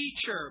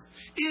teacher?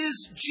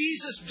 Is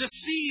Jesus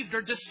deceived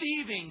or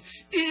deceiving?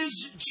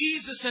 Is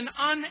Jesus an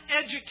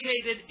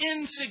uneducated,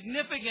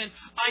 insignificant,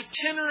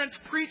 itinerant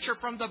preacher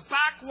from the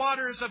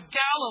backwaters of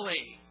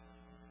Galilee?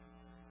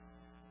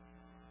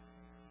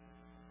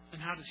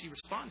 And how does he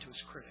respond to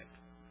his critic?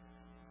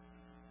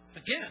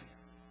 Again,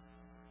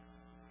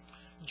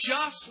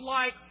 just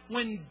like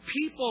when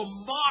people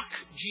mock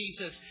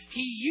Jesus,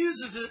 he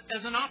uses it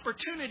as an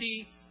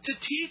opportunity to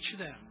teach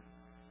them.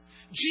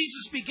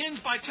 Jesus begins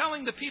by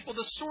telling the people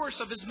the source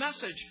of his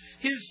message.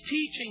 His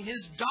teaching,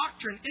 his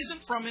doctrine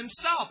isn't from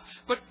himself,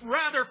 but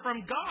rather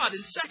from God.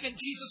 And second,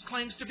 Jesus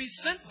claims to be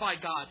sent by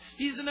God.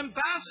 He's an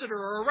ambassador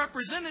or a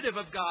representative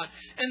of God.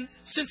 And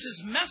since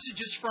his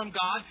message is from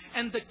God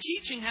and the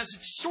teaching has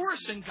its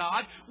source in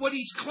God, what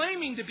he's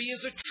claiming to be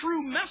is a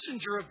true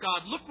messenger of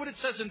God. Look what it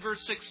says in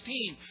verse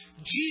 16.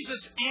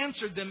 Jesus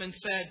answered them and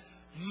said,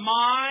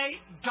 "My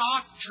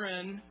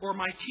doctrine or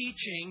my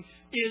teaching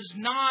is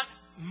not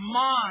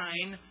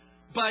mine,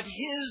 but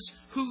his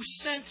who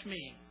sent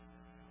me."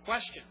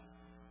 Question.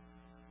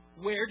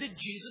 Where did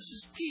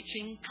Jesus'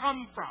 teaching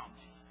come from?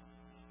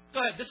 Go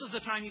ahead. This is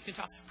the time you can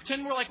talk.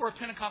 Pretend we're a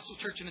Pentecostal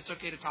church and it's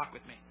okay to talk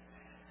with me.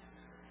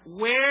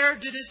 Where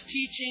did his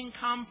teaching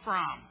come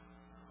from?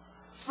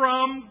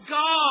 From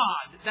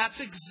God. That's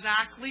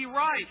exactly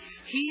right.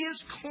 He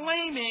is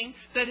claiming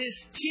that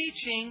his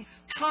teaching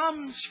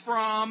comes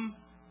from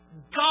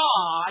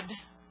God.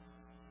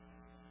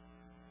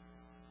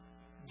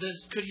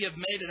 Could he have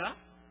made it up?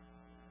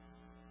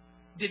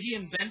 Did he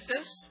invent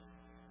this?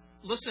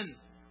 Listen,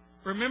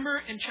 remember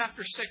in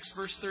chapter 6,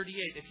 verse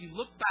 38, if you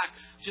look back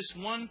just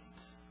one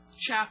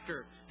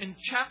chapter, in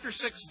chapter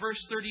 6, verse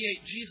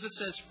 38, Jesus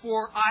says,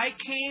 "For I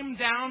came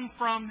down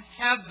from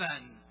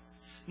heaven,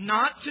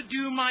 not to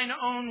do mine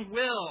own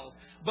will,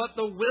 but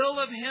the will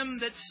of him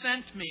that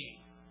sent me."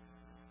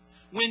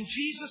 When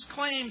Jesus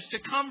claims to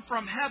come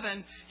from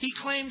heaven, he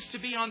claims to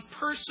be on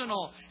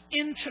personal,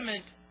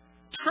 intimate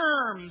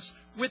terms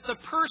with the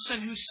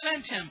person who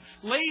sent him.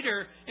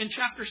 Later in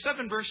chapter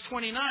 7, verse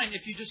 29,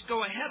 if you just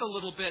go ahead a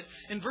little bit,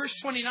 in verse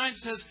 29 it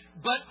says,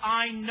 "But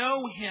I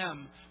know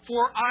him,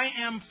 for I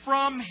am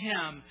from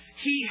him.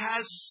 He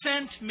has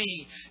sent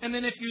me." And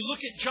then if you look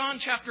at John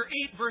chapter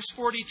 8, verse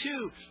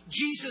 42,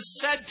 Jesus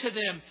said to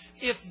them,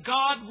 "If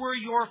God were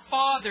your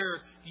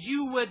Father,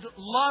 you would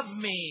love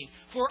me,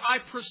 for I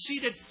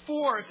proceeded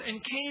forth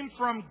and came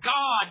from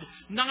God.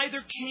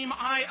 Neither came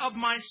I of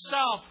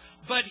myself,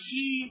 but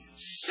he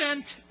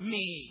sent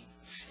me."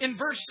 In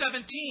verse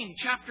 17,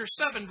 chapter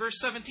 7, verse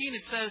 17,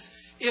 it says,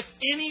 "If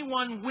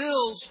anyone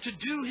wills to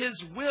do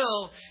his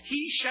will,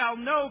 he shall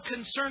know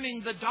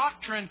concerning the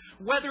doctrine,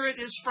 whether it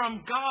is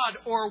from God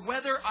or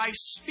whether I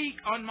speak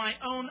on my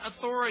own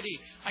authority."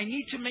 I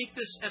need to make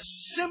this as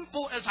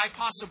simple as I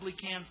possibly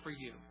can for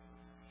you.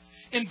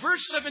 In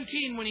verse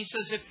 17, when he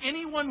says, "If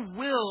anyone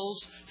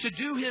wills to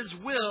do his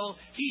will,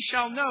 he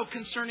shall know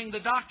concerning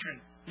the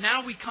doctrine."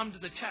 Now we come to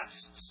the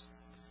tests.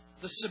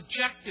 The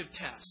subjective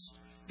test,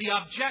 the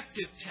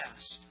objective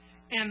test,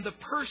 and the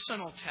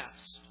personal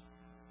test.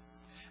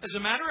 As a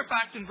matter of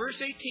fact, in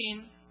verse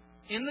 18,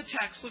 in the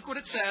text, look what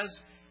it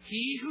says.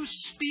 "He who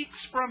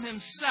speaks from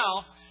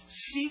himself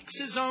seeks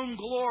his own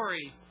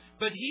glory,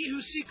 but he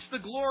who seeks the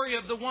glory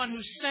of the one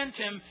who sent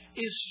him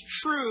is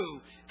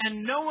true,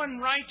 and no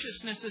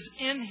unrighteousness is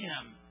in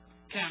him."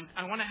 Okay,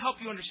 I want to help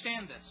you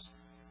understand this.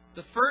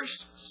 The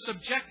first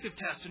subjective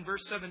test in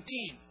verse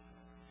 17.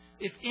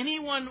 If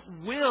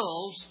anyone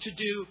wills to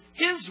do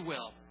his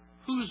will,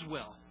 whose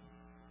will?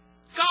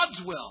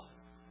 God's will.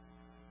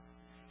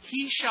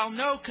 He shall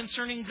know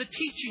concerning the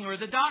teaching or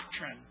the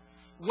doctrine,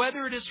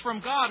 whether it is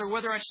from God or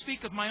whether I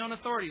speak of my own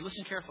authority.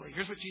 Listen carefully.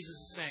 Here's what Jesus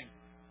is saying.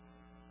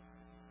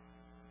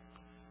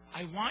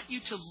 I want you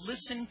to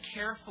listen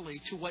carefully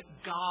to what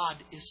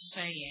God is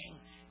saying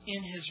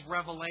in his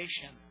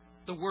revelation,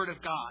 the Word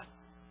of God.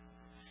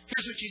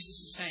 Here's what Jesus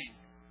is saying.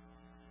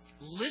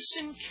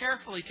 Listen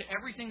carefully to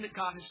everything that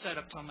God has said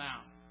up till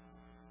now.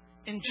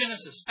 In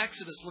Genesis,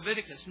 Exodus,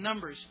 Leviticus,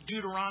 Numbers,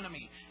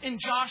 Deuteronomy, in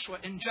Joshua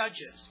and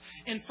Judges,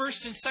 in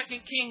 1st and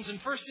 2nd Kings,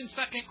 and 1st and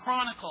 2nd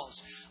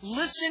Chronicles.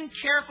 Listen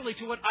carefully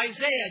to what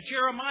Isaiah,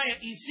 Jeremiah,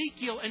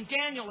 Ezekiel, and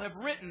Daniel have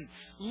written.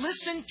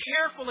 Listen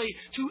carefully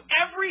to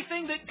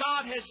everything that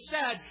God has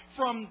said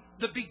from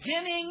the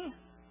beginning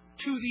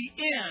to the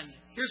end.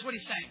 Here's what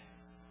he's saying.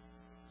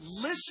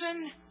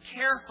 Listen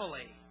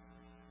carefully.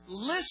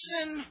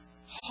 Listen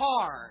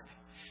hard.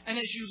 and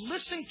as you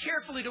listen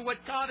carefully to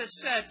what God has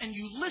said, and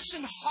you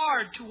listen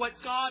hard to what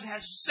God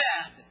has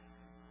said,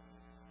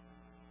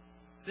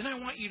 then I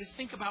want you to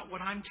think about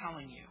what I'm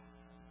telling you.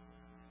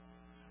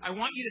 I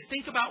want you to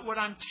think about what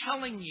I'm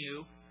telling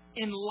you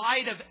in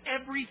light of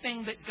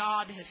everything that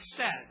God has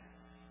said.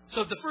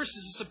 So the first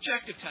is a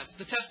subjective test.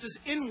 The test is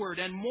inward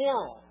and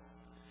moral.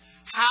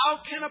 How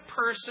can a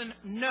person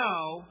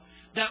know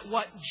that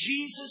what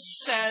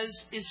Jesus says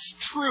is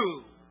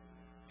true?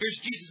 Here's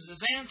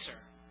Jesus' answer.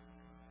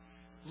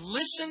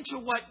 Listen to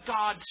what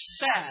God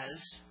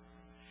says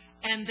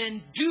and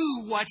then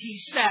do what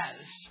He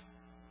says.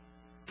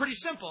 Pretty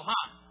simple,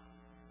 huh?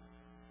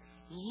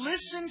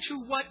 Listen to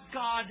what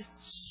God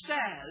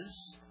says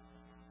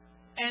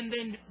and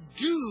then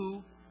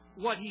do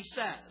what He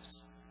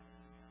says.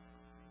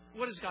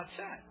 What has God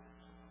said?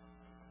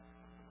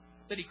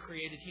 That He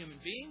created human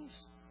beings,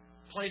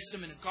 placed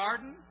them in a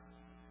garden.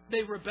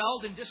 They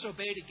rebelled and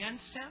disobeyed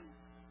against Him.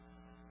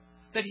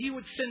 That He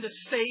would send a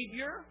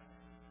Savior.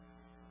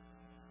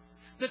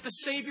 That the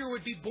Savior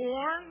would be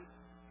born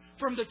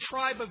from the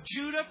tribe of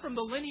Judah, from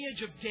the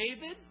lineage of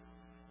David.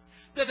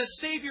 That a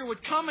Savior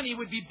would come and He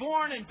would be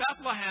born in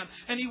Bethlehem,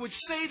 and He would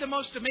say the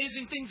most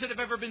amazing things that have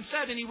ever been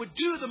said, and He would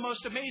do the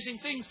most amazing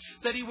things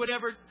that you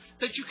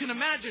can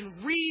imagine.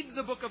 Read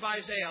the book of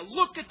Isaiah.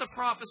 Look at the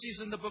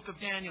prophecies in the book of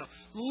Daniel.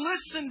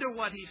 Listen to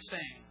what He's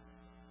saying.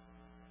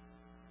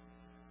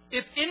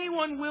 If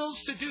anyone wills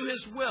to do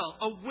His will,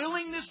 a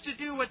willingness to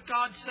do what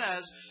God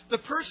says, the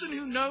person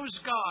who knows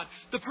God,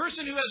 the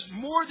person who has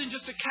more than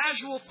just a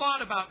casual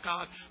thought about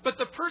God, but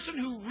the person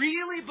who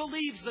really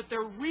believes that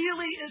there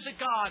really is a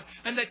God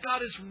and that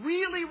God has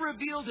really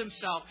revealed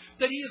Himself,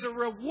 that He is a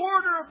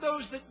rewarder of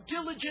those that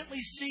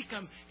diligently seek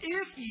Him.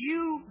 If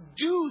you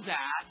do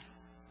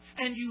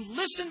that and you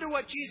listen to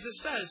what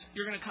Jesus says,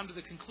 you're going to come to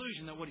the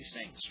conclusion that what He's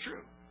saying is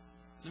true.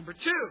 Number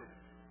two,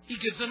 He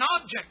gives an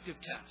objective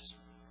test.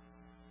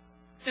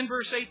 In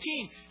verse 18,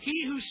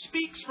 he who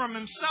speaks from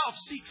himself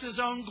seeks his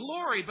own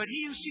glory, but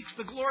he who seeks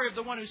the glory of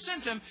the one who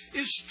sent him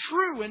is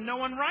true, and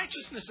no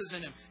unrighteousness is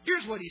in him.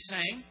 Here's what he's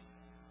saying.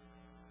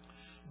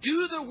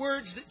 Do the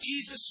words that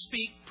Jesus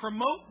speaks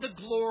promote the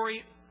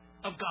glory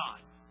of God?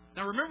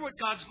 Now remember what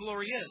God's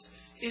glory is.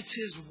 It's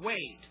His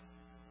weight.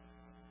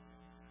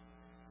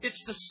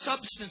 It's the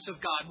substance of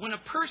God. When a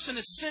person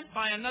is sent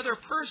by another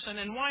person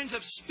and winds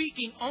up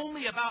speaking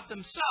only about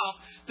themselves,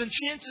 then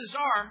chances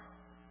are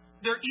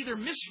they're either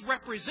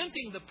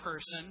misrepresenting the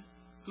person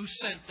who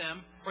sent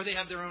them or they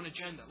have their own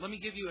agenda. Let me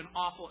give you an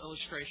awful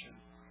illustration.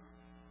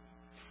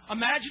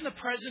 Imagine the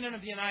President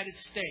of the United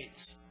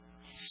States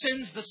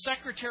sends the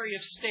Secretary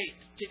of State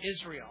to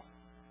Israel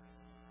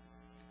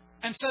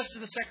and says to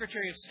the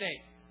Secretary of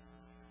State,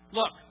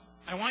 look,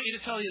 I want you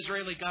to tell the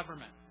Israeli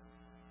government,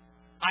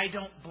 I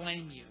don't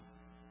blame you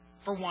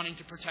for wanting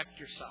to protect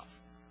yourself.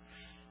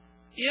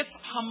 If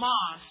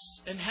Hamas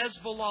and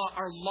Hezbollah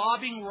are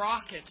lobbing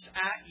rockets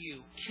at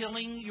you,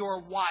 killing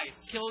your wife,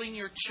 killing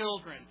your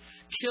children,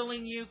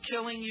 killing you,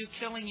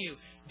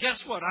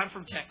 guess what? I'm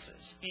from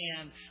Texas.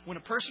 And when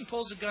a person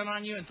pulls a gun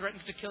on you and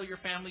threatens to kill your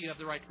family, you have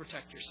the right to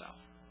protect yourself.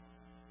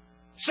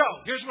 So,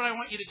 here's what I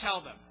want you to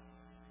tell them.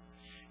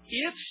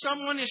 If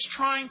someone is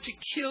trying to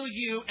kill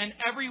you and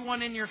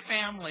everyone in your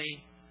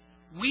family,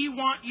 we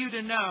want you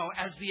to know,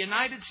 as the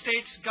United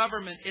States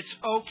government, it's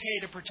okay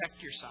to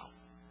protect yourself.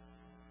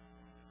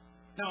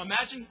 Now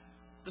imagine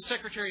the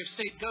Secretary of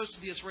State goes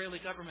to the Israeli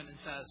government and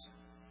says,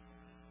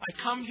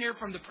 I come here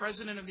from the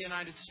President of the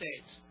United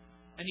States.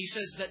 And he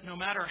says that no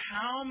matter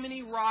how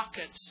many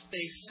rockets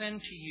they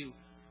send to you,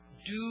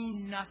 do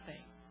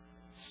nothing.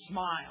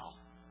 Smile.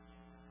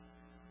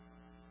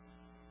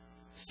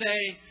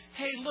 Say,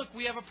 hey, look,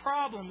 we have a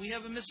problem. We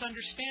have a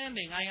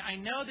misunderstanding. I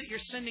know that you're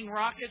sending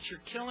rockets. You're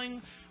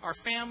killing our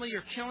family.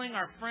 You're killing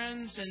our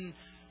friends. And,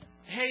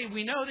 hey,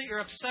 we know that you're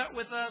upset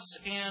with us.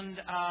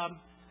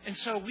 And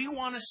so we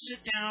want to sit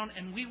down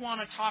and we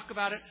want to talk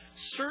about it.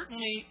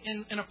 Certainly,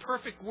 in a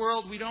perfect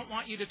world, we don't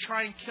want you to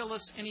try and kill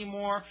us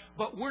anymore,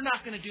 but we're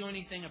not going to do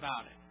anything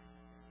about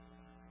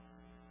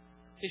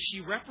it. Is she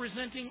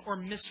representing or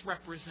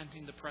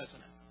misrepresenting the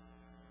President?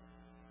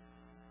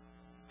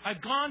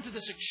 I've gone to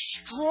this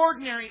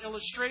extraordinary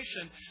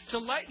illustration to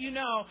let you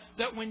know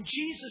that when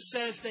Jesus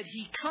says that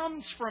He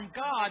comes from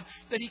God,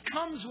 that He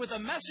comes with a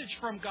message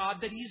from God,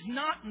 that He's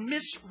not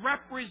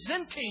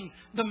misrepresenting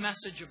the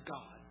message of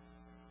God.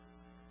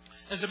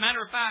 As a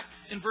matter of fact,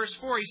 in verse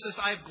 4, He says,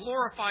 I have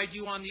glorified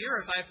you on the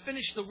earth. I have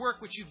finished the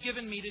work which you've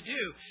given me to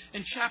do.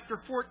 In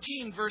chapter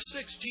 14, verse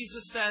 6,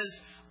 Jesus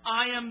says,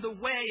 I am the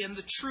way and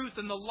the truth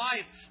and the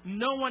life.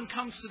 No one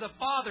comes to the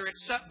Father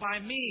except by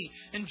me.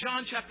 In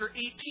John chapter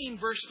 18,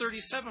 verse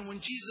 37, when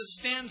Jesus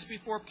stands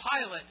before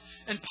Pilate,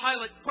 and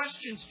Pilate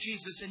questions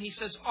Jesus, and he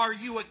says, are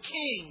you a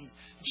king?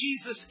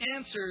 Jesus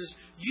answers,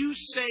 you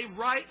say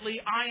rightly,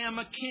 I am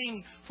a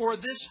king. For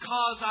this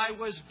cause I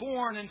was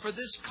born, and for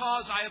this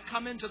cause I have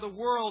come into the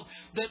world,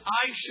 that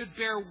I should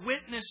bear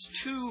witness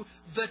to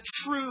the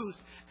truth.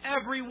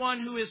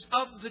 Everyone who is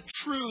of the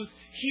truth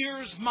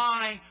hears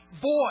my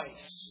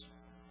voice.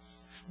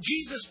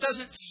 Jesus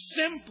doesn't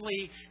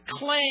simply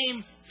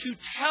claim to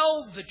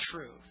tell the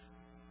truth.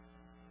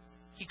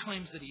 He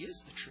claims that He is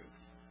the truth.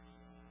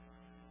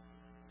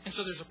 And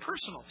so there's a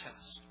personal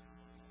test.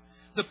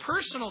 The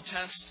personal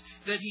test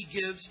that He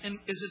gives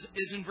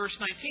is in verse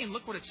 19.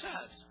 Look what it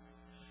says.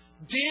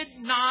 Did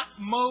not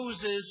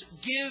Moses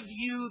give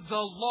you the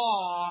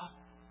law,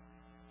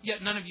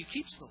 yet none of you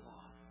keeps the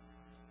law?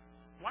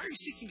 Why are you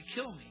seeking to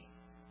kill me?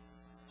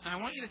 And I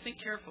want you to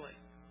think carefully.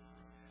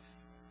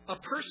 A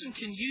person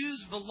can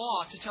use the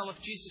law to tell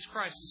if Jesus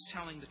Christ is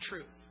telling the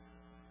truth.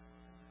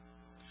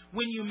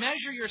 When you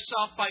measure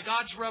yourself by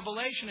God's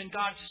revelation and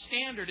God's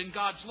standard and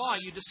God's law,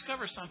 you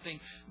discover something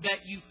that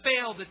you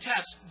fail the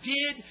test.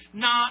 Did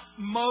not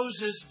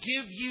Moses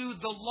give you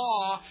the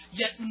law,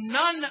 yet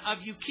none of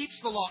you keeps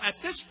the law? At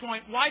this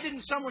point, why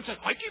didn't someone say,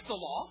 I keep the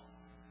law.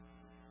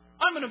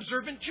 I'm an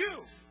observant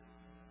Jew.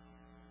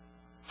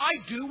 I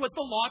do what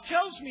the law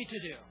tells me to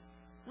do.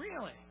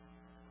 Really?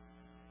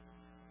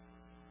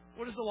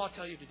 What does the law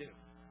tell you to do?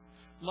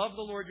 Love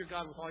the Lord your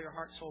God with all your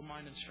heart, soul,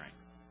 mind, and strength.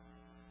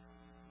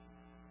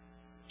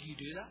 Do you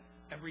do that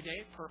every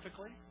day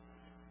perfectly?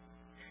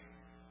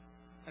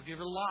 Have you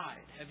ever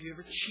lied? Have you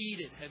ever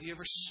cheated? Have you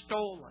ever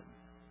stolen?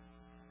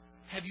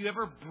 Have you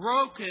ever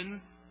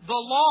broken the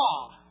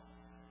law?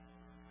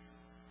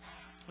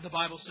 The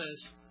Bible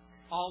says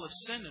all have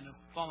sinned and have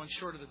fallen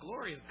short of the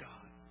glory of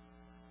God.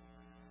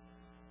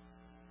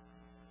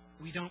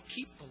 We don't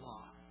keep the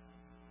law.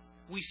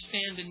 We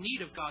stand in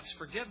need of God's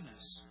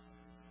forgiveness.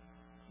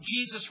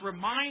 Jesus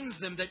reminds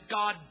them that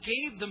God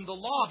gave them the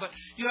law, but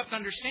you have to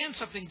understand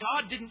something.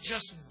 God didn't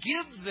just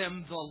give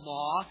them the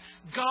law.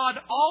 God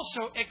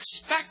also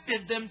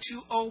expected them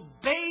to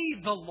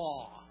obey the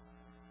law.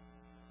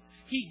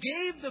 He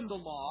gave them the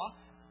law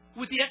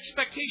with the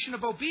expectation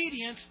of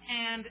obedience,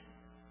 and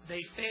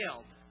they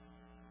failed.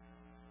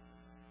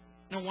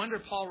 No wonder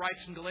Paul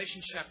writes in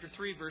Galatians chapter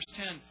 3, verse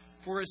 10,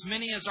 for as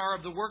many as are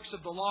of the works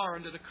of the law are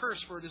under the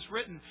curse, for it is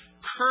written,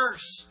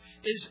 curse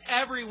is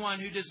everyone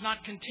who does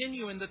not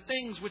continue in the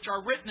things which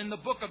are written in the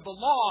book of the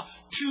law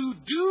to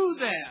do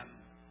them.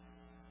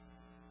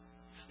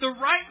 The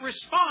right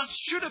response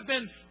should have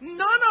been,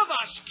 none of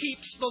us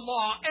keeps the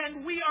law,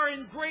 and we are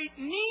in great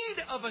need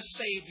of a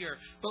Savior.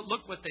 But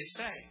look what they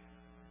say.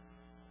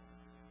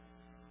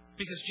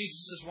 Because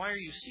Jesus says, why are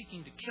you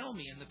seeking to kill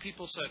me? And the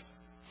people said,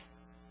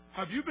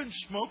 have you been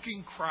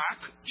smoking crack,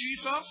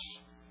 Jesus?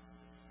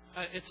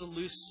 It's a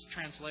loose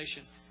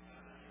translation.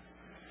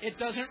 It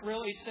doesn't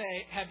really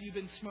say, have you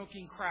been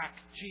smoking crack,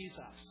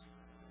 Jesus?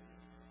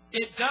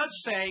 It does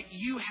say,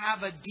 you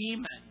have a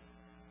demon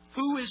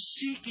who is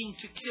seeking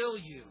to kill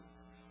you.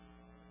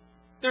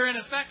 They're in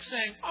effect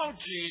saying, oh,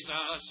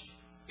 Jesus,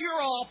 you're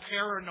all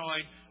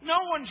paranoid. No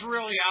one's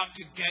really out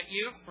to get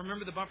you.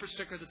 Remember the bumper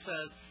sticker that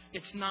says,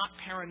 it's not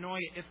paranoia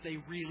if they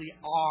really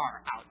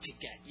are out to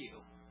get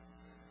you.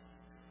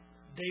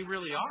 They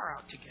really are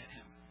out to get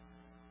him.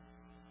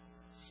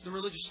 The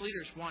religious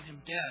leaders want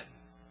him dead.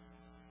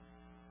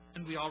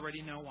 And we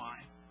already know why.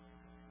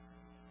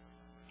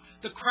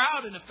 The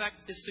crowd, in effect,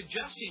 is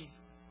suggesting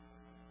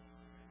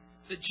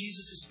that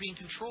Jesus is being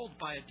controlled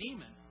by a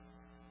demon.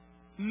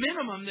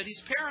 Minimum, that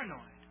he's paranoid.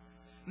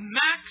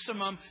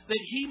 Maximum, that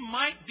he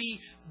might be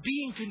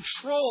being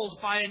controlled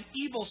by an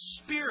evil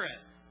spirit.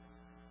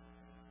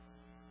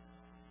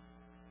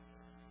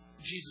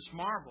 Jesus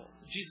marveled.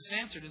 Jesus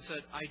answered and said,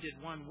 I did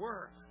one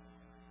work,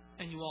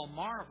 and you all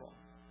marvel.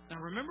 Now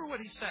remember what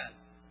he said.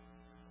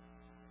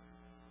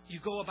 You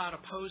go about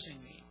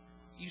opposing me.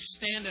 You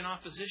stand in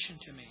opposition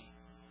to me.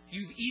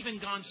 You've even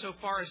gone so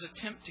far as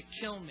attempt to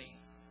kill me.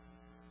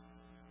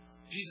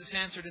 Jesus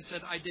answered and said,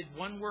 I did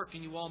one work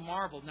and you all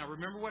marveled. Now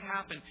remember what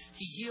happened.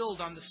 He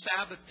healed on the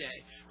Sabbath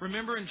day.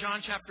 Remember in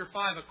John chapter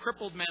 5, a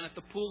crippled man at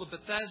the pool of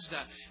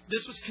Bethesda.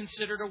 This was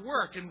considered a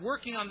work. And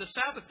working on the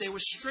Sabbath day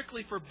was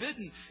strictly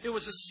forbidden. It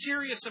was a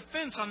serious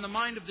offense on the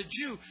mind of the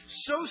Jew.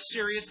 So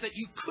serious that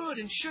you could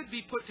and should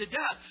be put to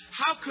death.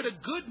 How could a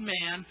good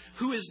man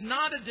who is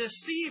not a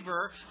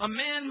deceiver, a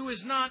man who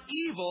is not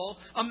evil,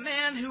 a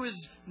man who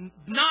is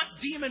not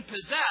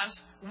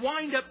demon-possessed,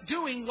 wind up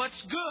doing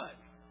what's good?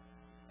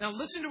 Now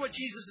listen to what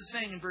Jesus is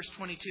saying in verse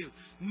 22.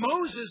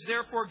 Moses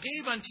therefore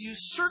gave unto you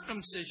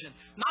circumcision,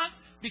 not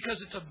because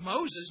it's of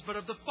Moses, but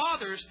of the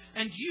fathers,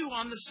 and you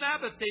on the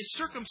Sabbath day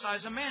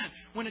circumcise a man.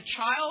 When a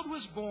child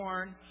was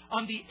born,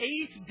 on the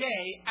 8th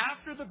day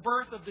after the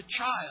birth of the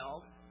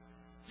child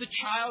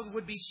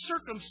would be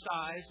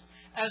circumcised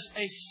as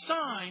a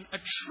sign, a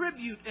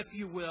tribute, if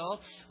you will,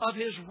 of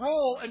his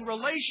role and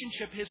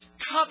relationship, his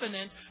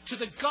covenant to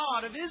the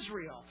God of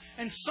Israel.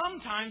 And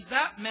sometimes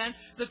that meant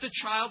that the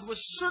child was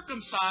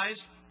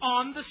circumcised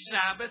on the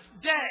Sabbath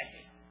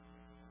day.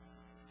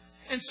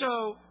 And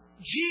so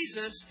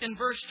Jesus in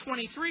verse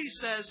 23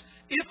 says,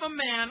 if a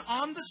man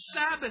on the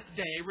Sabbath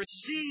day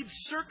receives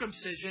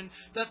circumcision,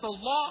 that the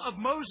law of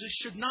Moses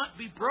should not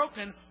be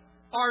broken,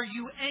 are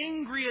you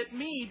angry at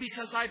me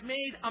because I've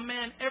made a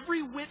man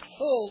every whit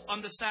whole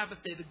on the Sabbath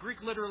day? The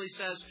Greek literally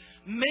says,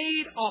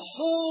 made a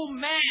whole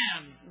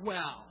man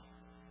well.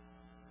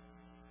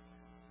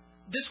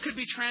 This could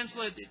be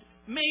translated,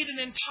 made an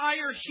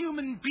entire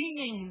human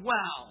being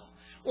well,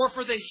 or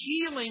for the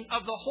healing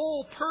of the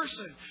whole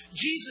person.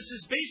 Jesus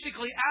is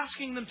basically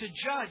asking them to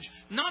judge,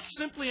 not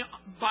simply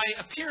by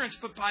appearance,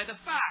 but by the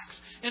facts.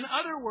 In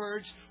other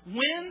words,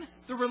 when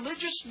the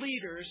religious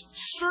leaders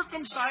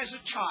circumcise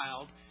a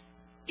child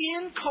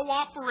in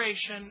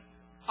cooperation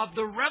of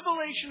the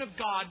revelation of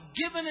God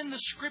given in the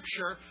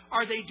Scripture,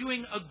 are they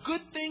doing a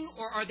good thing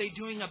or are they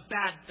doing a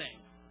bad thing?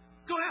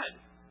 Go ahead.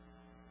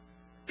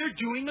 They're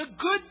doing a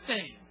good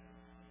thing.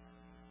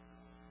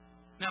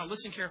 Now,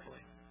 listen carefully.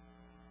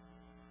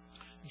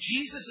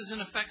 Jesus is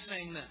in effect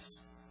saying this.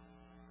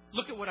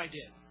 Look at what I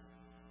did.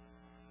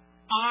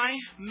 I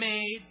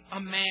made a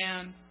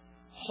man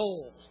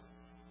whole.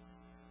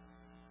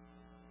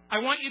 I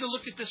want you to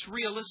look at this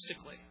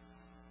realistically.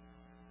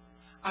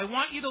 I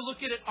want you to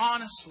look at it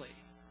honestly.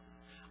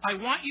 I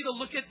want you to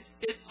look at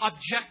it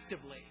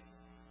objectively.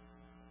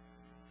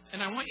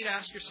 And I want you to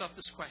ask yourself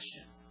this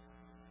question.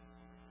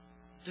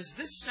 Does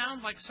this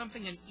sound like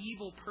something an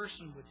evil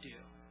person would do?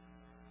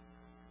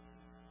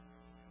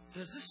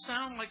 Does this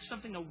sound like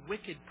something a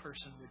wicked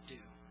person would do?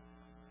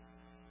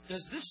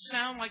 Does this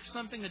sound like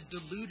something a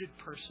deluded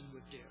person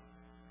would do?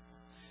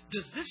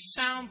 Does this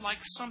sound like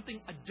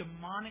something a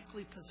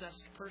demonically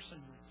possessed person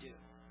would do?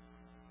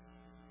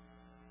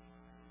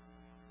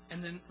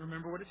 And then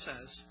remember what it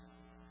says.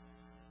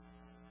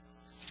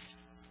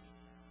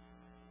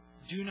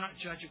 Do not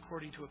judge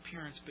according to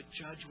appearance, but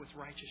judge with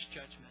righteous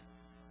judgment.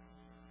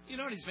 You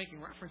know what he's making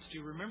reference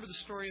to? Remember the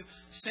story of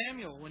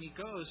Samuel when he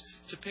goes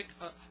to pick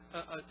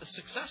a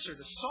successor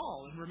to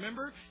Saul. And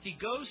remember, he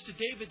goes to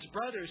David's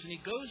brothers and he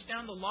goes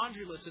down the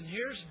laundry list. And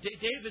here's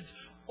David's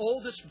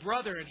oldest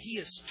brother, and he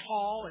is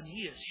tall and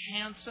he is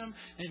handsome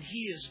and he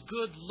is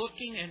good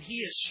looking and he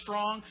is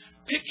strong.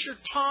 Picture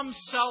Tom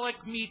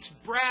Selleck meets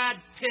Brad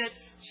Pitt,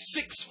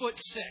 6'6".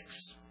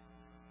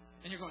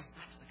 And you're going,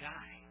 that's the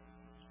guy.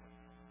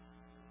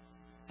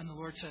 And the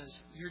Lord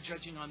says, you're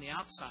judging on the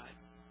outside.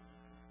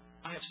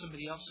 I have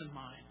somebody else in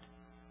mind.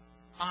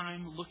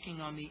 I'm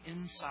looking on the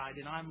inside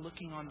and I'm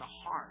looking on the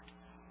heart.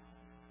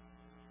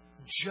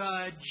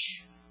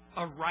 Judge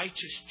a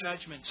righteous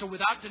judgment. So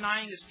without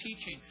denying His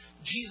teaching,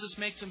 Jesus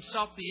makes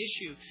Himself the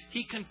issue.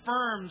 He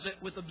confirms it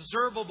with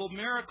observable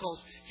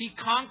miracles. He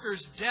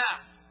conquers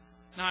death.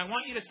 Now I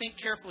want you to think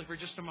carefully for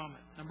just a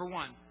moment. Number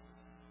one,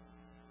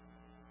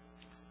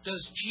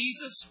 does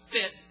Jesus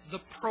fit the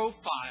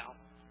profile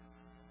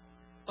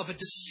of a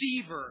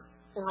deceiver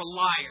or a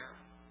liar?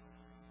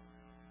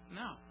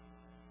 No.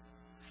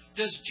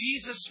 Does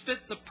Jesus fit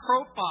the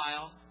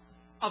profile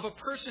of a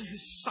person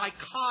who's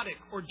psychotic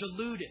or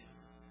deluded?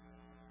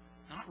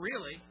 Not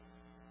really.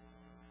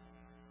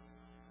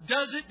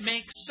 Does it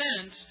make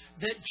sense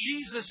that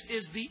Jesus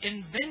is the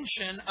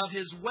invention of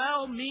His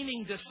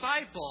well-meaning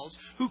disciples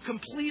who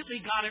completely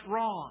got it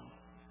wrong?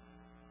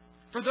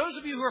 For those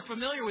of you who are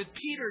familiar with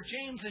Peter,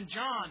 James, and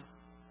John,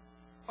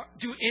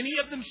 do any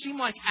of them seem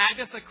like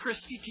Agatha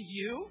Christie to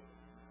you?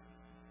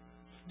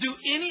 Do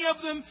any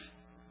of them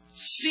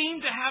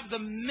seem to have the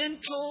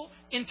mental,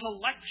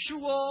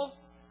 intellectual,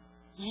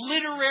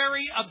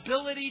 literary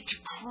ability to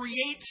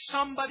create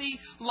somebody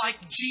like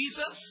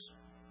Jesus?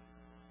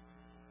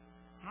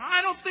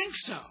 I don't think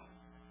so.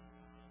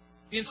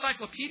 The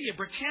Encyclopedia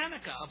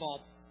Britannica, of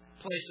all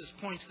places,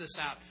 points this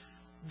out.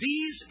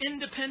 These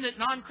independent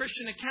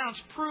non-Christian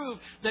accounts prove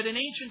that in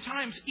ancient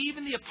times,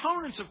 even the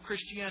opponents of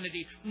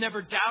Christianity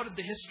never doubted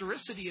the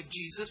historicity of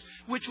Jesus,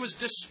 which was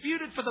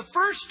disputed for the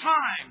first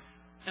time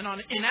and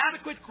on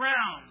inadequate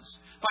grounds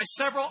by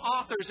several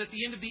authors at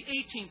the end of the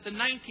 18th, the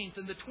 19th,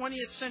 and the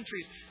 20th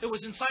centuries. It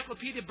was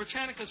Encyclopedia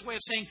Britannica's way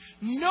of saying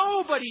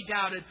nobody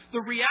doubted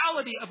the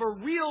reality of a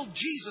real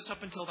Jesus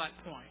up until that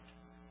point.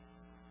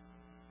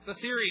 The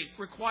theory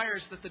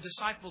requires that the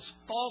disciples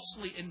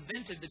falsely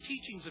invented the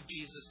teachings of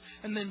Jesus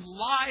and then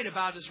lied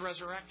about His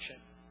resurrection.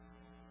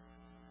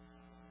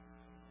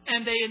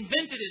 And they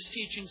invented His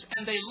teachings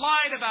and they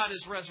lied about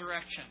His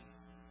resurrection.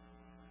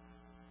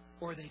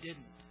 Or they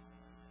didn't.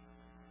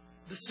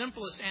 The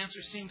simplest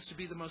answer seems to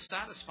be the most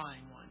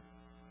satisfying one.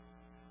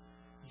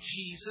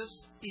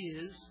 Jesus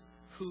is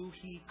who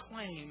He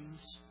claims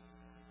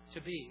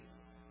to be.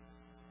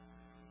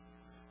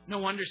 No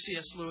wonder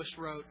C.S. Lewis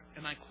wrote,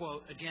 and I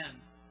quote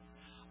again,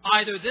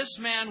 either this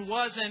man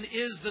was and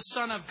is the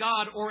Son of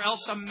God, or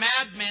else a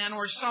madman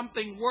or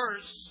something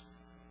worse.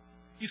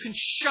 You can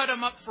shut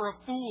Him up for a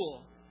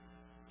fool.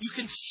 You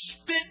can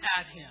spit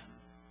at Him.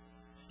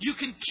 You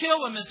can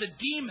kill Him as a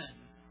demon.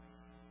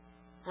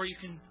 Or you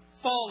can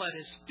fall at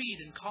His feet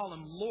and call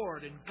Him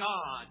Lord and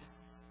God.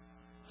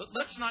 But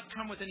let's not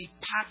come with any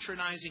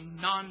patronizing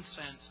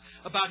nonsense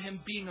about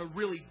Him being a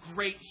really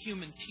great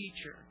human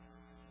teacher.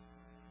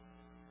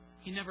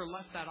 He never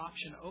left that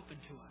option open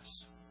to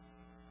us.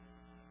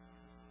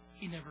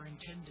 He never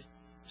intended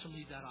to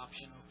leave that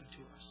option open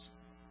to us.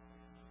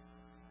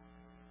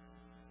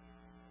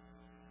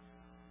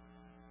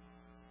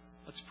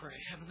 Let's pray.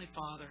 Heavenly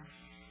Father,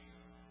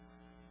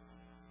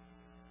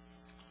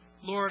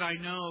 Lord, I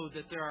know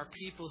that there are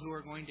people who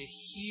are going to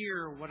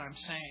hear what I'm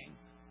saying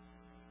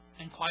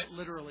And quite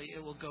literally,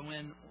 it will go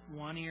in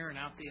one ear and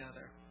out the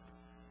other.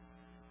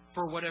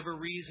 For whatever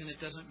reason,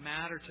 it doesn't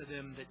matter to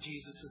them that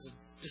Jesus is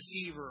a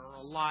deceiver or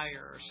a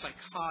liar or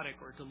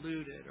psychotic or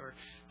deluded, or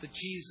that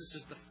Jesus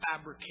is the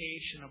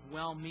fabrication of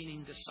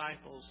well-meaning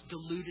disciples,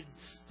 deluded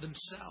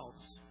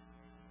themselves.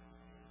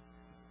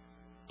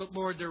 But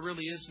Lord, there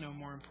really is no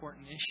more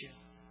important issue.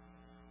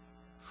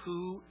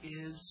 Who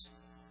is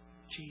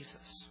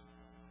Jesus?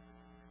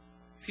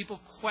 People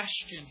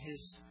question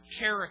His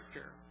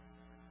character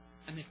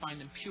and they find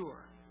Him pure.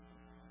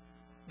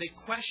 They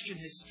question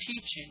His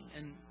teaching,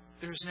 and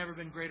there's never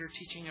been greater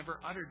teaching ever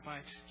uttered by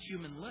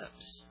human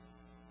lips.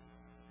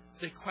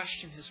 They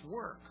question His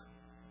work.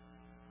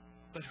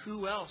 But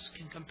who else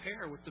can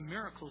compare with the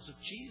miracles of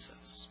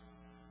Jesus?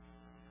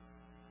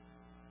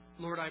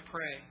 Lord, I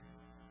pray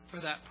for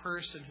that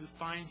person who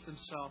finds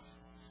themselves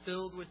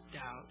filled with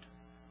doubt.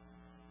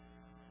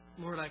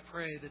 Lord, I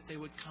pray that they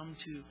would come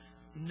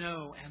to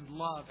know and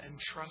love and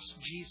trust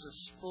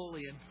Jesus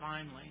fully and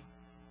finally.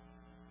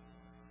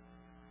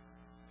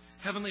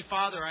 Heavenly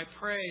Father, I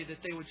pray that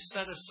they would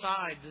set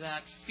aside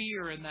that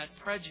fear and that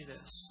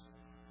prejudice,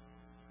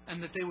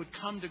 and that they would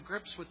come to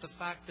grips with the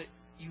fact that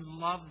You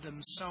love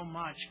them so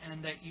much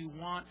and that You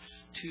want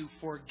to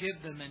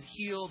forgive them and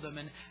heal them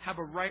and have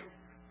a right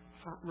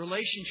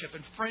relationship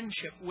and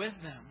friendship with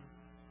them.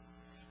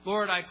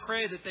 Lord, I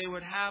pray that they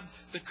would have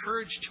the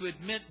courage to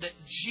admit that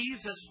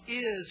Jesus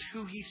is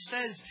who He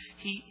says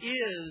He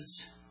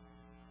is,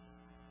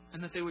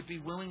 and that they would be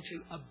willing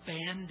to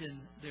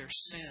abandon their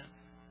sin,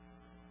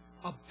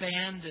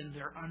 abandon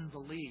their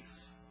unbelief,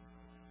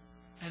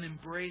 and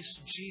embrace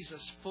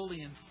Jesus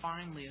fully and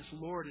finally as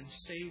Lord and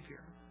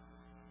Savior.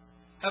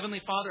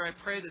 Heavenly Father, I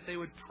pray that they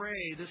would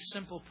pray this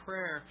simple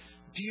prayer: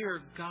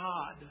 Dear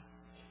God,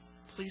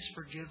 please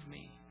forgive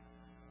me.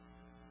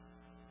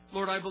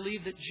 Lord, I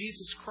believe that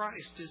Jesus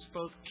Christ is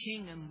both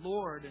King and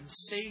Lord and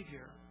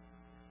Savior,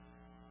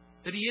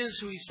 that He is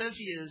who He says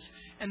He is,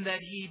 and that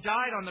He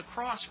died on the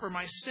cross for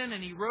my sin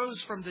and He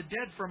rose from the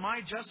dead for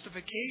my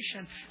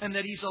justification, and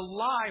that He's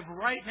alive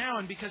right now.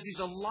 And because He's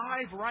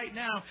alive right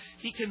now,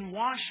 He can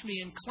wash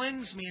me and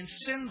cleanse me and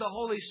send the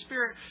Holy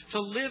Spirit to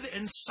live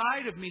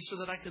inside of me so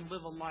that I can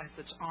live a life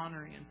that's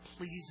honoring and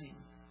pleasing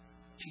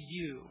to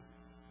You.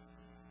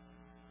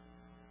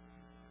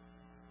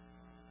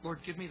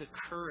 Lord, give me the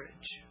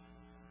courage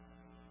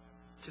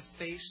to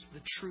face the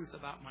truth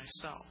about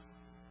myself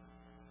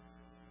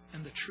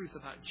and the truth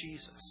about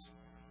Jesus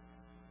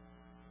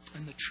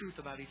and the truth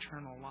about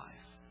eternal life.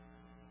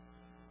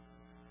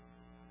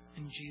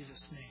 In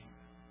Jesus' name,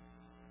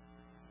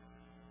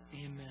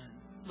 amen.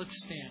 Let's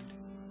stand.